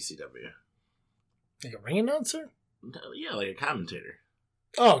announcer for ECW. Like a ring announcer? Yeah, like a commentator.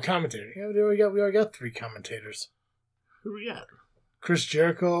 Oh, commentator. Yeah, we already got 3 commentators. Who we got? Chris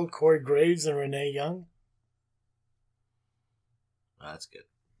Jericho, Corey Graves, and Renee Young. Oh, that's good.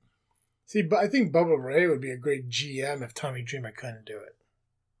 See, but I think Bubba Ray would be a great GM if Tommy Dreamer couldn't do it.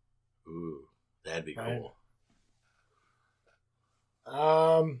 Ooh, that'd be right.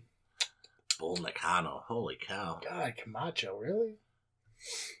 Cool. Bull Nakano, holy cow! God, Camacho, really?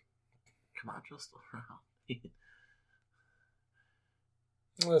 Camacho's still around.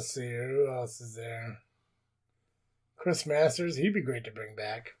 Let's see here. Who else is there? Chris Masters. He'd be great to bring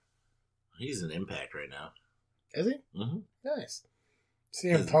back. He's an Impact right now. Is he? Mm-hmm. Nice.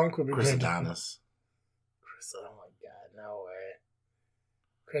 CM Punk would be Chris great. Adonis. Chris, oh my God, no way.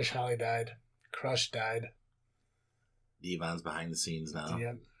 Chris Holly died. Crush died. Devon's behind the scenes now.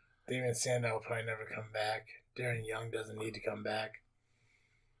 Yep. Damon Sandow will probably never come back. Darren Young doesn't need to come back.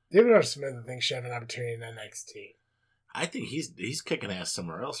 David R. Smith, I think, should have an opportunity in NXT. I think he's kicking ass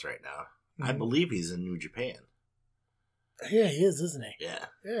somewhere else right now. Mm-hmm. I Mhm. believe he's in New Japan. Yeah, he is, isn't he? Yeah.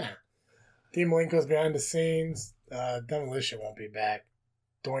 Yeah. Dean Malenko's behind the scenes. Demolition won't be back.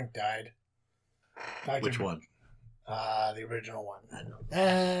 Doink died. Which one? The original one. I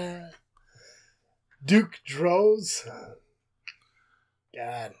know. Duke Droz.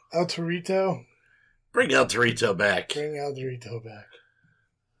 God. El Torito. Bring El Torito back. Bring El Torito back.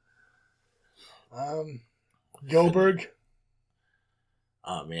 Goldberg.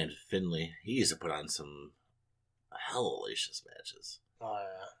 Oh man, Finley. He used to put on some hellacious matches. Oh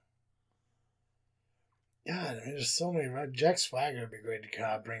yeah. God, I mean, there's so many. Jack Swagger would be great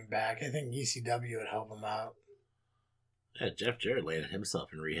to bring back. I think ECW would help him out. Yeah, Jeff Jarrett landed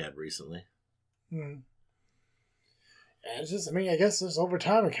himself in rehab recently. Hmm. Yeah, it's just, I mean, I guess just over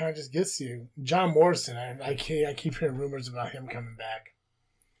time it kind of just gets you. John Morrison, I keep hearing rumors about him coming back.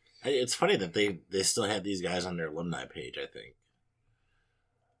 It's funny that they still had these guys on their alumni page, I think.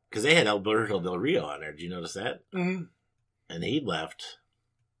 Because they had Alberto Del Rio on there. Did you notice that? Mm-hmm. And he left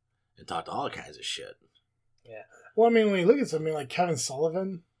and talked all kinds of shit. Yeah. Well, I mean, when you look at something like Kevin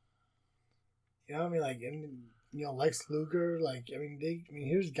Sullivan, you know, I mean, like, Lex Luger, like,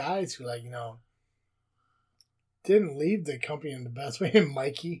 here's guys who, like, didn't leave the company in the best way. And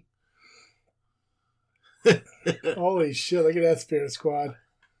Mikey. Holy shit, look at that Spirit Squad.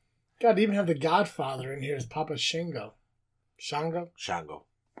 God, they even have the Godfather in here as Papa Shango. Shango.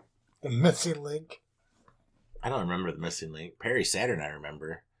 The missing link. I don't remember the missing link. Perry Saturn, I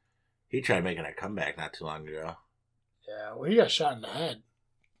remember. He tried making a comeback not too long ago. Yeah, well, he got shot in the head.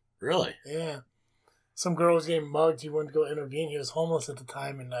 Really? Yeah. Some girl was getting mugged. He went to go intervene. He was homeless at the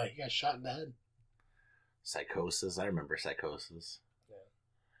time, and he got shot in the head. Psychosis. I remember Psychosis.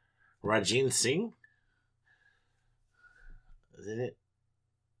 Yeah. Rajin Singh? Isn't it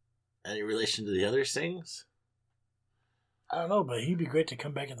any relation to the other Singhs? I don't know, but he'd be great to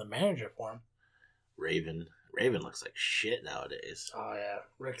come back as a manager for him. Raven. Raven looks like shit nowadays. Oh, yeah.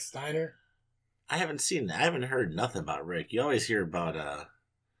 Rick Steiner. I haven't heard nothing about Rick. You always hear about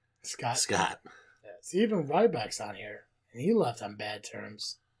Scott. Yeah. See, even Ryback's on here, and he left on bad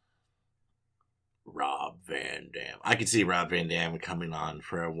terms. Rob Van Dam. I could see Rob Van Dam coming on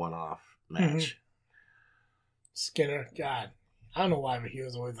for a one-off match. Mm-hmm. Skinner. God. I don't know why, but he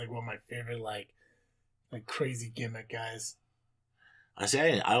was always, like, one of my favorite, like crazy gimmick guys.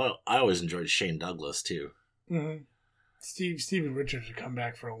 I always enjoyed Shane Douglas, too. Mm-hmm. Stevie Richards would come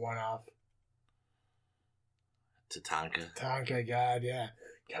back for a one-off. Tatanka, God, yeah.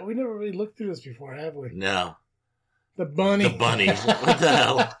 God, we never really looked through this before, have we? No. The bunny. The bunny. What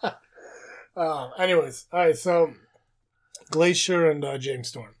the hell? Anyways, all right, so Glacier and James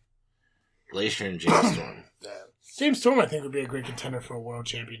Storm. Glacier and James Storm. James Storm, I think, would be a great contender for a world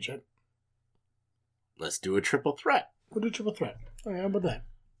championship. Let's do a triple threat. We'll do triple threat. Oh, yeah, how about that?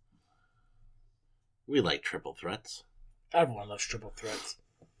 We like triple threats. Everyone loves triple threats.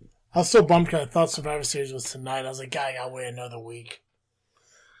 I was so bummed because I thought Survivor Series was tonight. I was like, God, I gotta wait another week.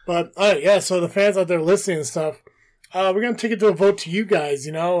 But, all right, yeah, so the fans out there listening and stuff, we're going to take it to a vote to you guys,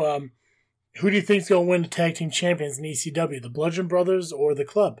 Who do you think is going to win the tag team champions in ECW, the Bludgeon Brothers or the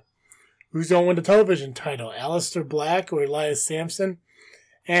Club? Who's going to win the television title, Aleister Black or Elias Sampson?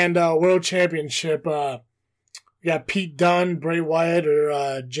 And World Championship, we got Pete Dunne, Bray Wyatt,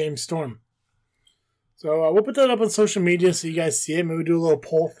 or James Storm. So we'll put that up on social media so you guys see it. Maybe we'll do a little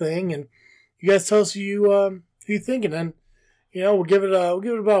poll thing, and you guys tell us who you think, and then we'll give it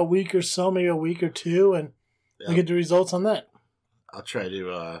about a week or so, maybe a week or two, and we'll get the results on that. I'll try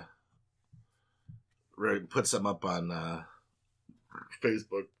to put something up on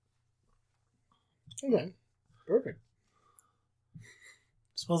Facebook. Okay, perfect.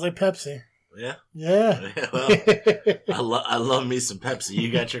 Smells like Pepsi. Yeah. Yeah. Well, I love me some Pepsi.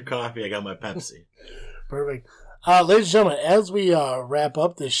 You got your coffee. I got my Pepsi. Perfect. Ladies and gentlemen, as we wrap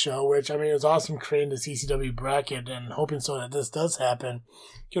up this show, which, it was awesome creating this ECW bracket and hoping so that this does happen,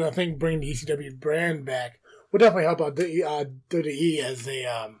 because I think bringing the ECW brand back will definitely help out WWE as they,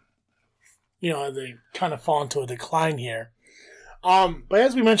 as they kind of fall into a decline here. But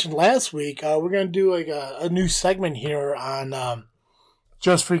as we mentioned last week, we're going to do like a new segment here on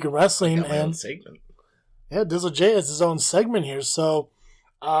Just Freaking Wrestling. And segment. Yeah, Dizzle J has his own segment here, so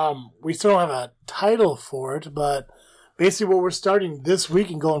we still don't have a title for it, but basically what we're starting this week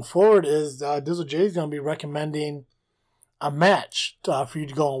and going forward is Dizzle J is going to be recommending a match for you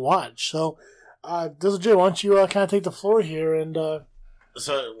to go and watch. So, Dizzle J, why don't you kind of take the floor here? And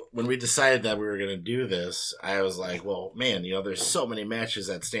So, when we decided that we were going to do this, I was like, well, man, there's so many matches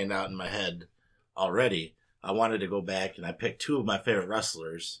that stand out in my head already. I wanted to go back, and I picked two of my favorite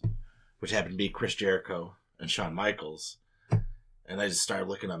wrestlers, which happened to be Chris Jericho and Shawn Michaels. And I just started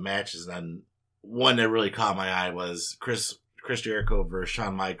looking at matches, and then one that really caught my eye was Chris Jericho versus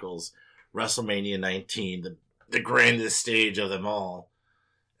Shawn Michaels, WrestleMania 19, the grandest stage of them all.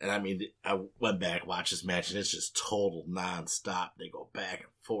 And I went back, watched this match, and it's just total nonstop. They go back and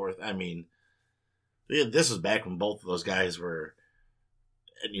forth. This was back when both of those guys were,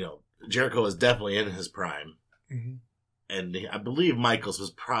 Jericho was definitely in his prime. Mm-hmm. And I believe Michaels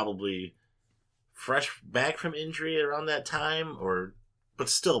was probably fresh back from injury around that time, but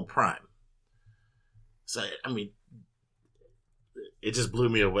still prime. So, it just blew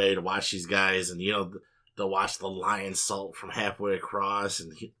me away to watch these guys, and, to watch the lion salt from halfway across,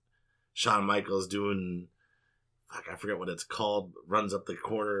 and Shawn Michaels doing, I forget what it's called, runs up the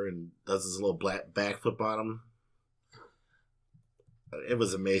corner and does this little black backflip on him. It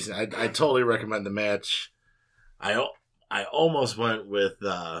was amazing. I totally recommend the match. I almost went with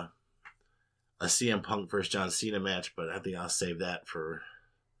a CM Punk versus John Cena match, but I think I'll save that for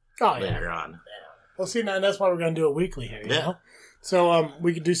later on. Yeah. Well, see, now that's why we're going to do it weekly here, you know? So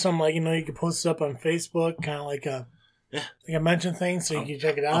we could do something like, you could post it up on Facebook, kind of like a mention thing, so you can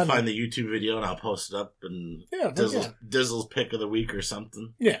check it out. I'll find the YouTube video and I'll post it up, and Dizzle's pick of the week or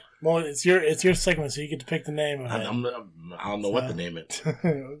something. Yeah, well, it's your segment, so you get to pick the name of it. I don't know what to name it.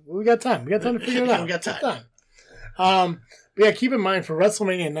 We got time. We got time to figure it out. We got time. But yeah, keep in mind for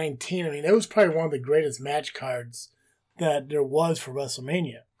WrestleMania 19, it was probably one of the greatest match cards that there was for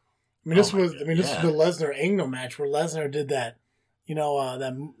WrestleMania. This was the Lesnar Angle match where Lesnar did that,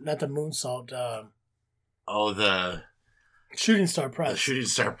 that not the moonsault. The shooting star press. The shooting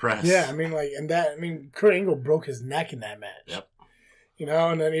star press. Yeah, Kurt Angle broke his neck in that match. Yep.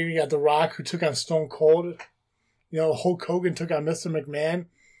 And then even got The Rock, who took on Stone Cold. Hulk Hogan took on Mr. McMahon.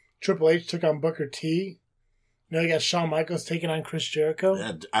 Triple H took on Booker T. You got Shawn Michaels taking on Chris Jericho.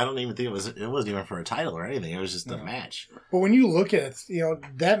 Yeah, I don't even think it wasn't even for a title or anything. It was just a match. But when you look at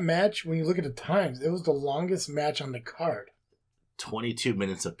it, that match, when you look at the times, it was the longest match on the card. 22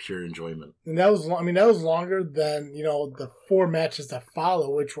 minutes of pure enjoyment. And that was longer than, the 4 matches that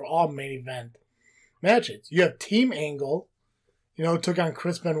follow, which were all main event matches. You have Team Angle, took on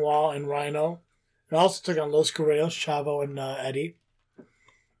Chris Benoit and Rhino. And also took on Los Guerreros, Chavo and Eddie.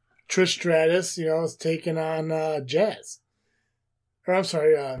 Trish Stratus, is taking on Jazz. Or I'm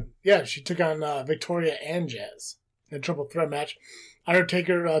sorry, she took on Victoria and Jazz in a triple threat match.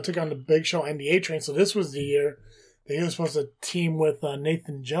 Undertaker took on the Big Show and the A-Train, so this was the year that he was supposed to team with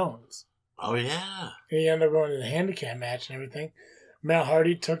Nathan Jones. Oh, yeah. And he ended up going to the handicap match and everything. Matt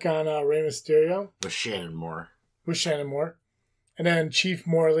Hardy took on Rey Mysterio. With Shannon Moore. And then Chief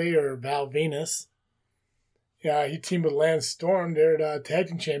Morley, or Val Venus. Yeah, he teamed with Lance Storm. They're tag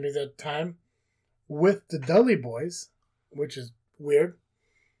team champions at the time with the Dudley Boys, which is weird.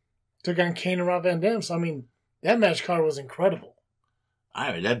 Took on Kane and Rob Van Dam. So, that match card was incredible.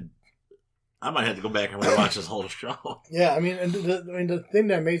 I might have to go back and watch this whole show. Yeah, the thing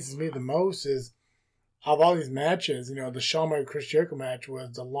that amazes me the most is, of all these matches, the Shawn Michaels Chris Jericho match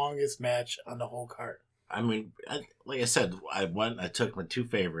was the longest match on the whole card. Like I said, I took my 2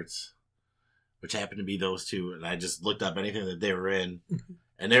 favorites, which happened to be those 2, and I just looked up anything that they were in.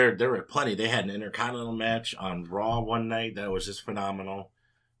 And there were plenty. They had an Intercontinental match on Raw one night that was just phenomenal.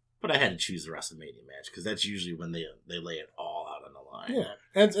 But I had to choose the WrestleMania match, because that's usually when they lay it all out on the line. Yeah,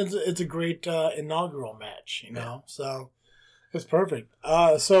 and it's a great inaugural match, you know, so it's perfect.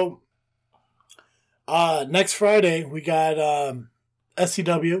 So next Friday we got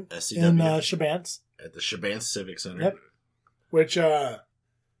SCW in Shabance. At the Shabance Civic Center. Yep. Which I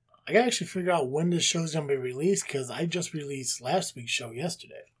gotta actually figure out when this show's gonna be released, because I just released last week's show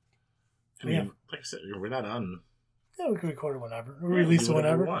yesterday. I mean, like I said, we're not on. Yeah, we can record it whenever. We release it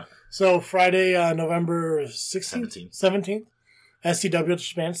whenever. We want. So Friday, November 16th, 17th, SCW at the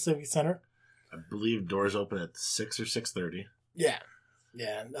Shabance Civic Center. I believe doors open at 6 or 6:30. Yeah.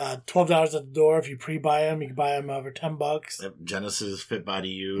 Yeah, $12 at the door. If you pre-buy them, you can buy them over $10. Yep. Genesis, Fit Body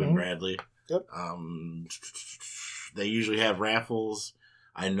U, and Bradley. Yep. They usually have raffles.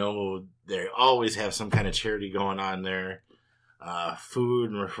 I know they always have some kind of charity going on there.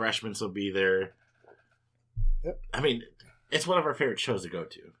 Food and refreshments will be there. Yep. I mean, it's one of our favorite shows to go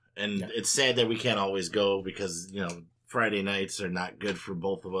to. And it's sad that we can't always go because, you know, Friday nights are not good for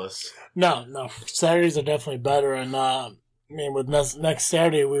both of us. No. Saturdays are definitely better. And, I mean, with next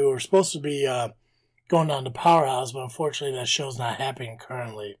Saturday, we were supposed to be going down to Powerhouse, but unfortunately that show's not happening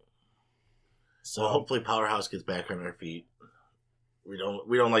currently. So well, hopefully Powerhouse gets back on their feet. We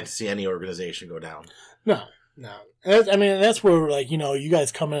don't like to see any organization go down. No. I mean, that's where, like, you know, you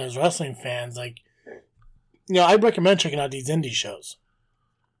guys come in as wrestling fans, like, you know, I'd recommend checking out these indie shows.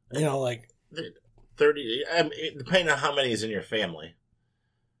 You know, like 30. I mean, depending on how many is in your family,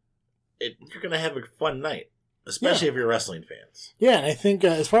 you're gonna have a fun night, especially if you're wrestling fans. Yeah, and I think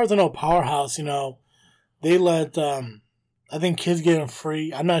as far as I know, Powerhouse, you know, they let I think kids get them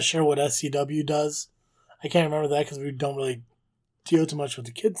free. I'm not sure what SCW does. I can't remember that because we don't really deal too much with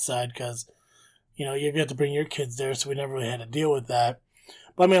the kids side because, you know, you have to bring your kids there, so we never really had to deal with that.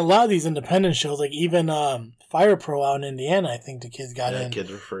 But I mean, a lot of these independent shows, like even Fire Pro out in Indiana, I think the kids got in. Kids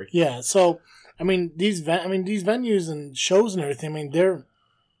were free. Yeah, so I mean these venues and shows and everything. I mean they're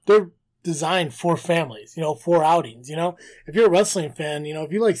designed for families, you know, for outings. You know, if you're a wrestling fan, you know,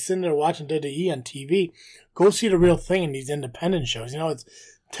 if you like sitting there watching WWE on TV, go see the real thing in these independent shows. You know, it's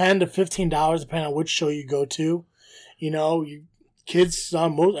 $10 to $15 depending on which show you go to. You know, kids,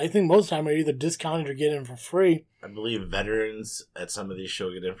 I think most of the time are either discounted or get in for free. I believe veterans at some of these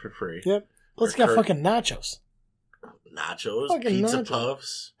shows get in for free. Yep. Plus, you got fucking nachos. Nachos, fucking pizza nachos.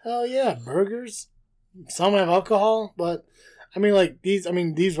 puffs. Hell yeah, burgers. Some have alcohol, but I mean, like these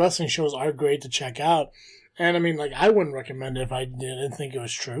wrestling shows are great to check out. And I mean, like, I wouldn't recommend it if I didn't think it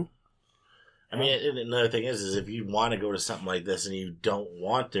was true. I mean, another thing is if you want to go to something like this and you don't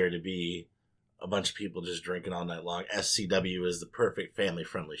want there to be a bunch of people just drinking all night long, SCW is the perfect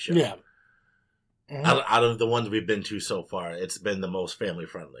family-friendly show. Yeah. Mm-hmm. Out of the ones we've been to so far, it's been the most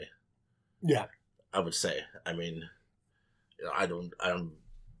family-friendly. Yeah. I would say. I mean, you know, I don't.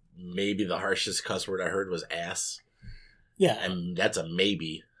 Maybe the harshest cuss word I heard was ass. Yeah. And that's a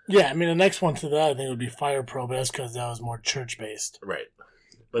maybe. Yeah, I mean, the next one to that, I think, would be Fire Pro, but that's because that was more church-based. Right.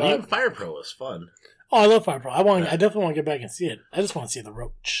 But even Fire Pro was fun. Oh, I love Fire Pro. I definitely want to get back and see it. I just want to see the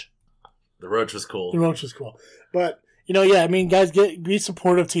Roach. The Roach was cool. The Roach was cool. But, you know, yeah, I mean, guys, be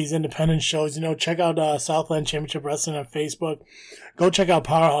supportive to these independent shows. You know, check out Southland Championship Wrestling on Facebook. Go check out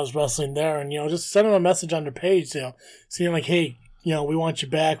Powerhouse Wrestling there. And, you know, just send them a message on their page, you know, saying, like, hey, you know, we want you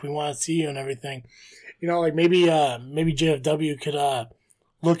back. We want to see you and everything. You know, like, maybe JFW could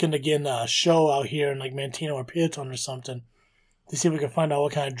look into getting a show out here in, like, Mantino or Peatone or something to see if we can find out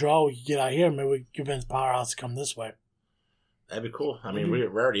what kind of draw we can get out here. Maybe we can convince Powerhouse to come this way. That'd be cool. I mean, we're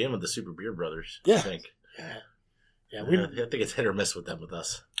already in with the Super Beer Brothers, yeah. I think. Yeah, I think it's hit or miss with them with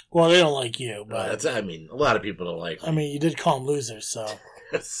us. Well, they don't like you, but... I mean, a lot of people don't like me. I mean, you did call them losers, so...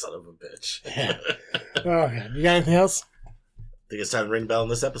 Son of a bitch. Yeah. Okay, you got anything else? I think it's time to ring bell in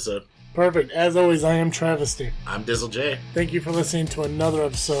this episode. Perfect. As always, I am Travesty. I'm Dizzle J. Thank you for listening to another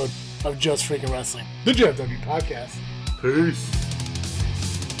episode of Just Freaking Wrestling, the JFW Podcast. Peace.